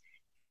purpose.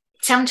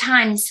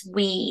 Sometimes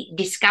we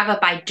discover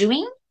by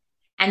doing,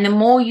 and the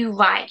more you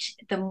write,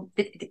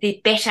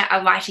 the better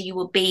a writer you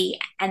will be,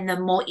 and the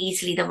more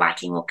easily the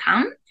writing will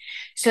come.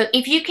 So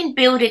if you can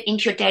build it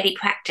into your daily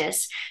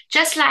practice,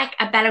 just like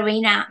a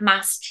ballerina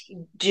must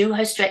do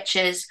her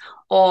stretches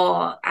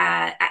or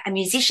a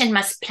musician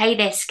must play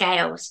their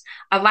scales,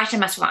 a writer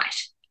must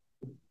write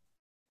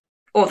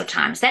all the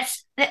time. So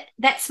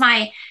that's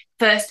my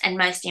first and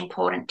most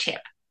important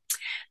tip.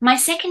 My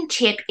second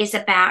tip is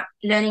about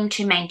learning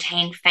to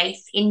maintain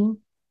faith in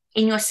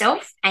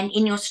yourself and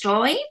in your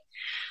story.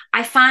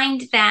 I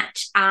find that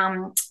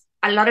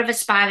a lot of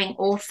aspiring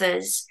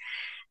authors,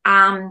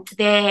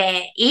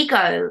 their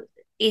ego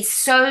is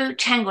so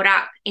tangled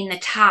up in the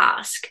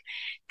task.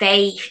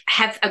 They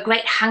have a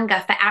great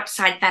hunger for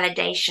outside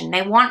validation.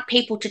 They want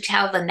people to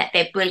tell them that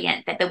they're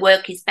brilliant, that the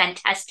work is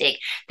fantastic,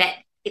 that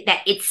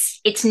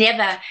it's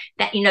never,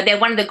 that they're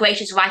one of the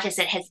greatest writers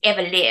that has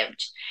ever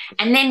lived.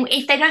 And then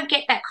if they don't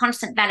get that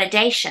constant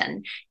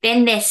validation,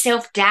 then their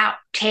self-doubt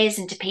tears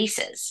into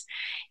pieces.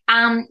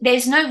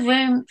 There's no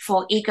room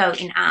for ego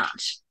in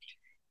art.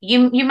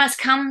 You must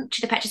come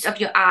to the practice of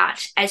your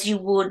art as you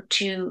would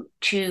to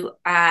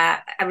a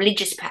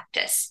religious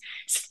practice.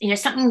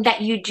 Something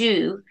that you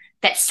do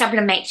that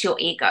sublimates your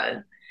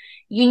ego.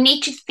 You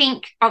need to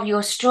think of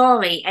your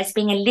story as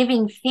being a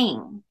living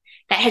thing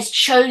that has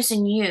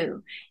chosen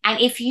you.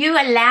 And if you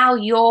allow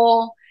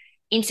your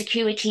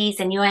insecurities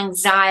and your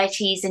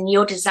anxieties and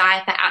your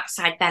desire for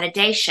outside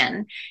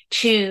validation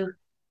to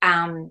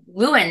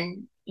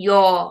ruin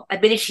your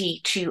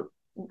ability to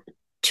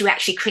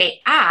actually create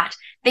art,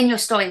 then your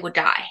story will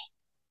die.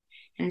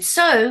 And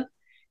so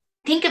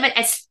think of it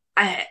as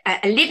a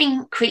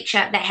living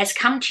creature that has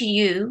come to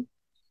you,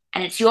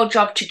 and it's your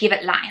job to give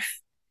it life.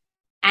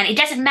 And it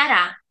doesn't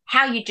matter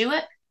how you do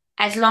it,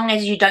 as long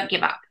as you don't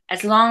give up,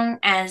 as long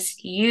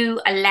as you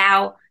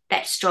allow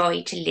that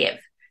story to live.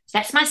 So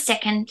that's my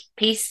second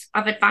piece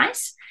of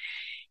advice.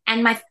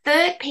 And my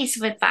third piece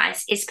of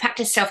advice is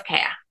practice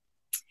self-care.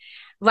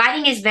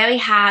 Writing is very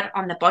hard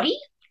on the body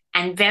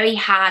and very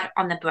hard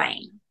on the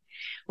brain.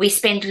 We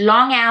spend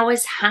long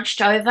hours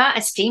hunched over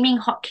a steaming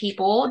hot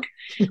keyboard.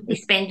 We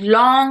spend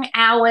long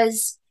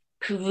hours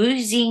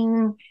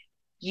perusing,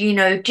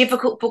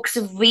 difficult books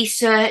of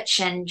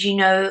research, and,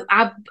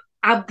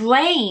 our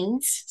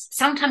brains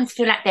sometimes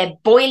feel like they're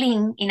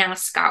boiling in our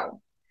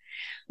skull.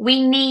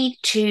 We need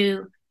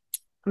to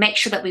make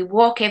sure that we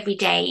walk every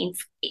day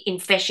in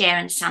fresh air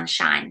and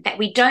sunshine, that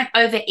we don't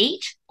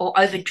overeat or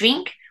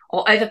overdrink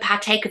or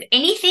overpartake of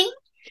anything,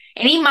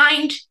 any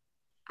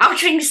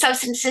mind-altering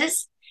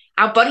substances.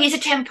 Our body is a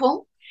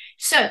temple.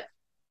 So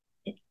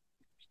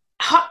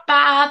hot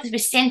baths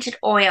with scented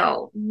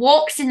oil,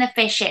 walks in the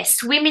fresh air,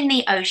 swim in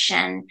the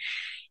ocean,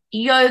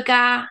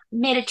 yoga,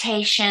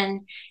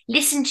 meditation,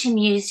 listen to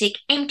music,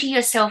 empty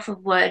yourself of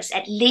words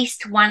at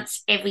least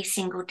once every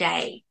single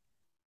day.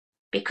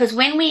 Because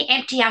when we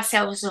empty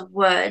ourselves of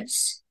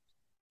words,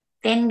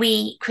 then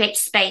we create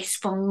space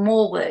for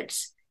more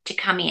words to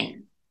come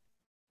in.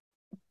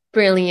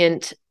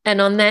 Brilliant. And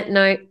on that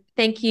note,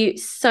 thank you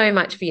so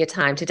much for your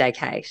time today,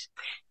 Kate.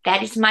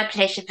 That is my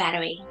pleasure,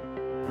 Valerie.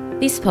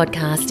 This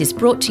podcast is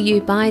brought to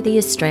you by the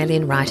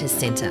Australian Writers'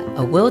 Centre,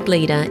 a world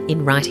leader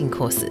in writing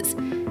courses.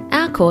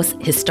 Our course,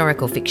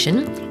 Historical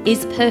Fiction,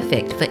 is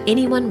perfect for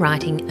anyone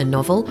writing a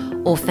novel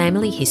or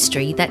family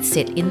history that's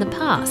set in the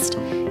past,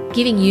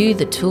 giving you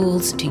the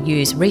tools to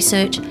use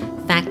research,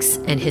 facts,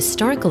 and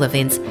historical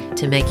events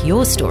to make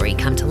your story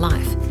come to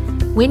life.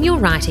 When you're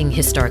writing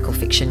historical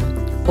fiction,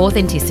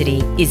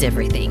 authenticity is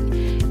everything.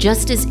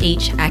 Just as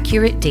each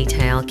accurate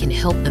detail can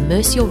help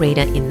immerse your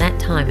reader in that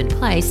time and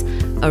place,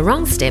 a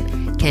wrong step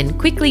can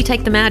quickly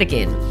take them out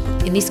again.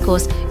 In this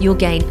course, you'll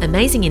gain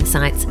amazing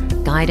insights,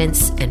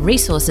 guidance, and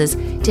resources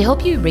to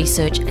help you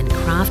research and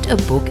craft a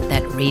book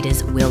that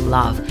readers will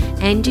love,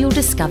 and you'll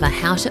discover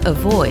how to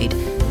avoid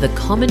the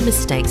common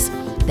mistakes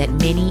that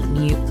many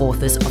new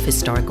authors of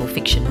historical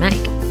fiction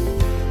make.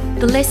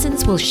 The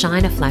lessons will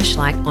shine a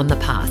flashlight on the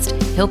past,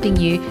 helping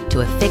you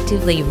to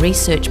effectively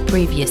research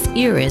previous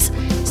eras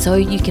so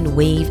you can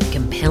weave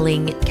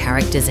compelling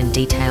characters and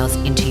details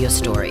into your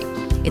story.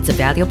 It's a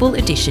valuable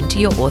addition to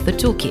your author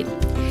toolkit.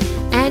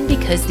 And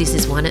because this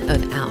is one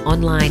of our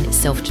online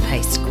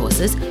self-paced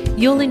courses,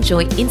 you'll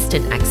enjoy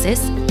instant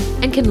access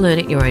and can learn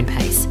at your own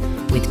pace,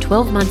 with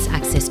 12 months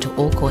access to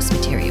all course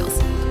materials.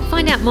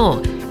 Find out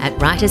more at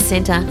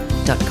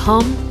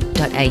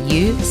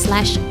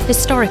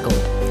writerscentre.com.au/historical.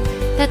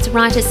 That's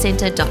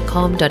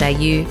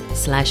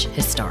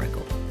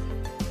writerscentre.com.au/historical.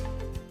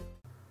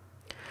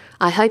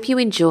 I hope you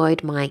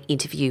enjoyed my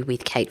interview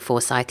with Kate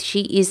Forsyth.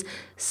 She is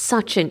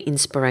such an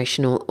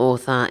inspirational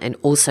author and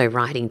also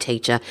writing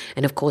teacher,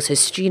 and of course her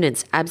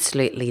students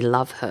absolutely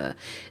love her.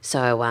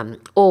 So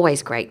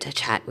always great to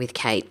chat with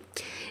Kate.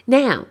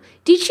 Now,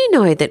 did you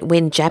know that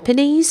when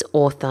Japanese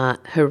author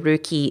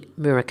Haruki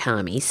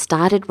Murakami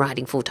started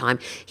writing full-time,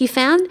 he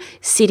found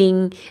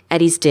sitting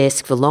at his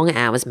desk for long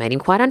hours made him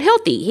quite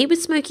unhealthy? He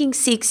was smoking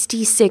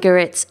 60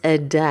 cigarettes a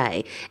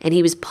day and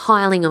he was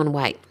piling on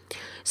weight.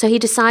 So he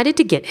decided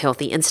to get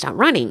healthy and start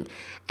running,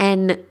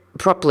 and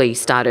properly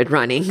started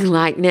running.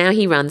 Like now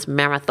he runs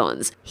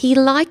marathons. He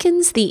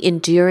likens the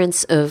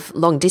endurance of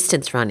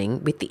long-distance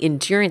running with the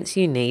endurance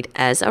you need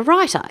as a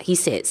writer. He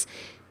says,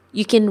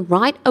 you can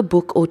write a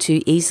book or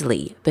two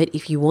easily, but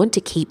if you want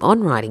to keep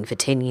on writing for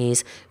 10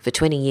 years, for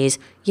 20 years,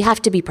 you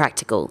have to be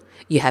practical.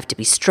 You have to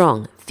be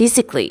strong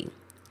physically.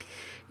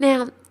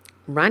 Now,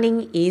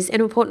 running is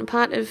an important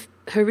part of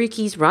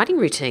Haruki's writing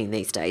routine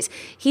these days.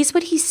 Here's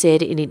what he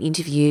said in an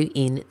interview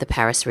in the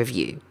Paris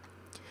Review.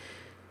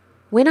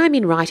 When I'm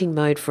in writing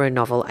mode for a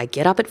novel, I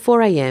get up at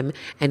 4 a.m.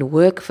 and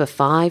work for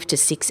 5 to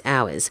 6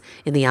 hours.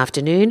 In the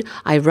afternoon,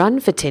 I run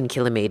for 10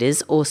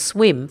 kilometres or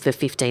swim for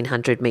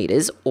 1,500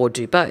 metres or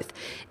do both.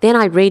 Then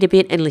I read a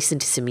bit and listen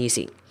to some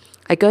music.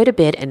 I go to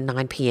bed at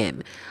 9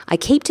 p.m. I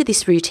keep to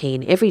this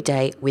routine every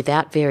day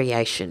without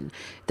variation.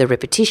 The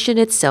repetition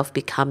itself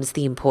becomes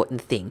the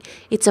important thing.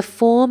 It's a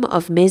form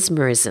of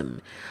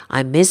mesmerism.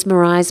 I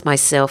mesmerise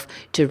myself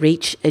to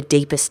reach a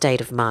deeper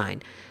state of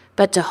mind.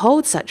 But to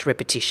hold such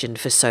repetition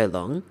for so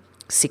long,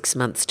 6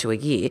 months to a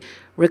year,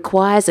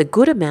 requires a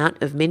good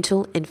amount of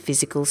mental and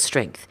physical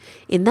strength.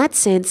 In that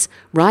sense,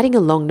 writing a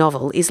long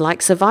novel is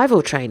like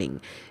survival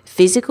training.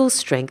 Physical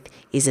strength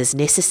is as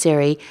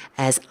necessary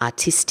as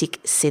artistic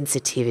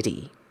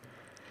sensitivity.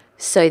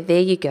 So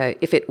there you go.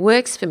 If it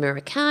works for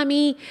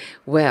Murakami,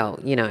 well,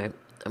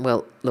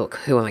 look,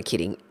 who am I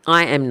kidding?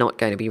 I am not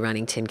going to be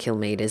running 10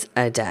 kilometres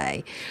a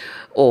day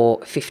or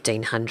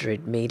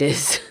 1,500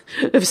 metres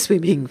of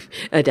swimming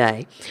a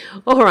day.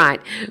 All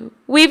right,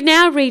 we've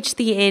now reached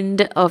the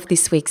end of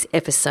this week's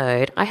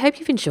episode. I hope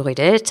you've enjoyed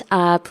it.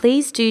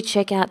 Please do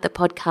check out the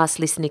podcast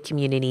listener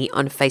community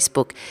on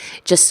Facebook.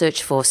 Just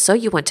search for So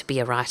You Want to Be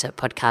a Writer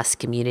podcast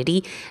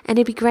community, and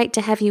it'd be great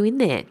to have you in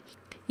there.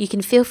 You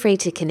can feel free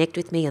to connect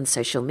with me on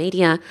social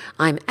media.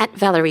 I'm at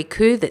Valerie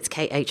Khoo, that's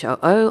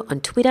Khoo,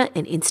 on Twitter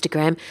and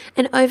Instagram,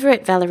 and over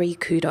at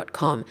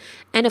valeriekhoo.com.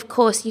 And of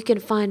course, you can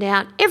find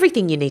out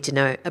everything you need to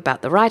know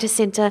about the Writer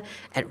Centre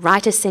at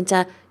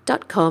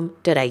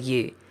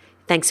writercentre.com.au.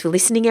 Thanks for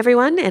listening,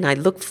 everyone, and I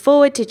look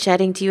forward to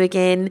chatting to you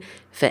again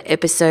for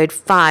episode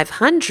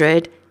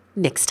 500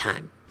 next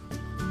time.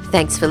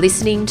 Thanks for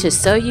listening to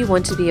So You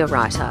Want to Be a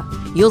Writer.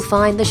 You'll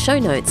find the show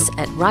notes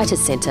at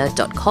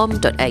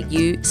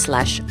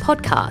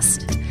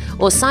writercentre.com.au/podcast,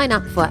 or sign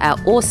up for our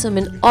awesome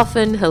and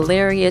often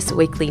hilarious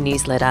weekly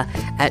newsletter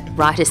at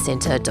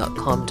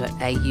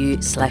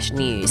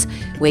writercentre.com.au/news,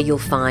 where you'll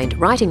find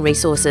writing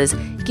resources,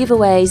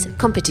 giveaways,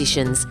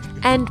 competitions,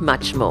 and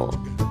much more.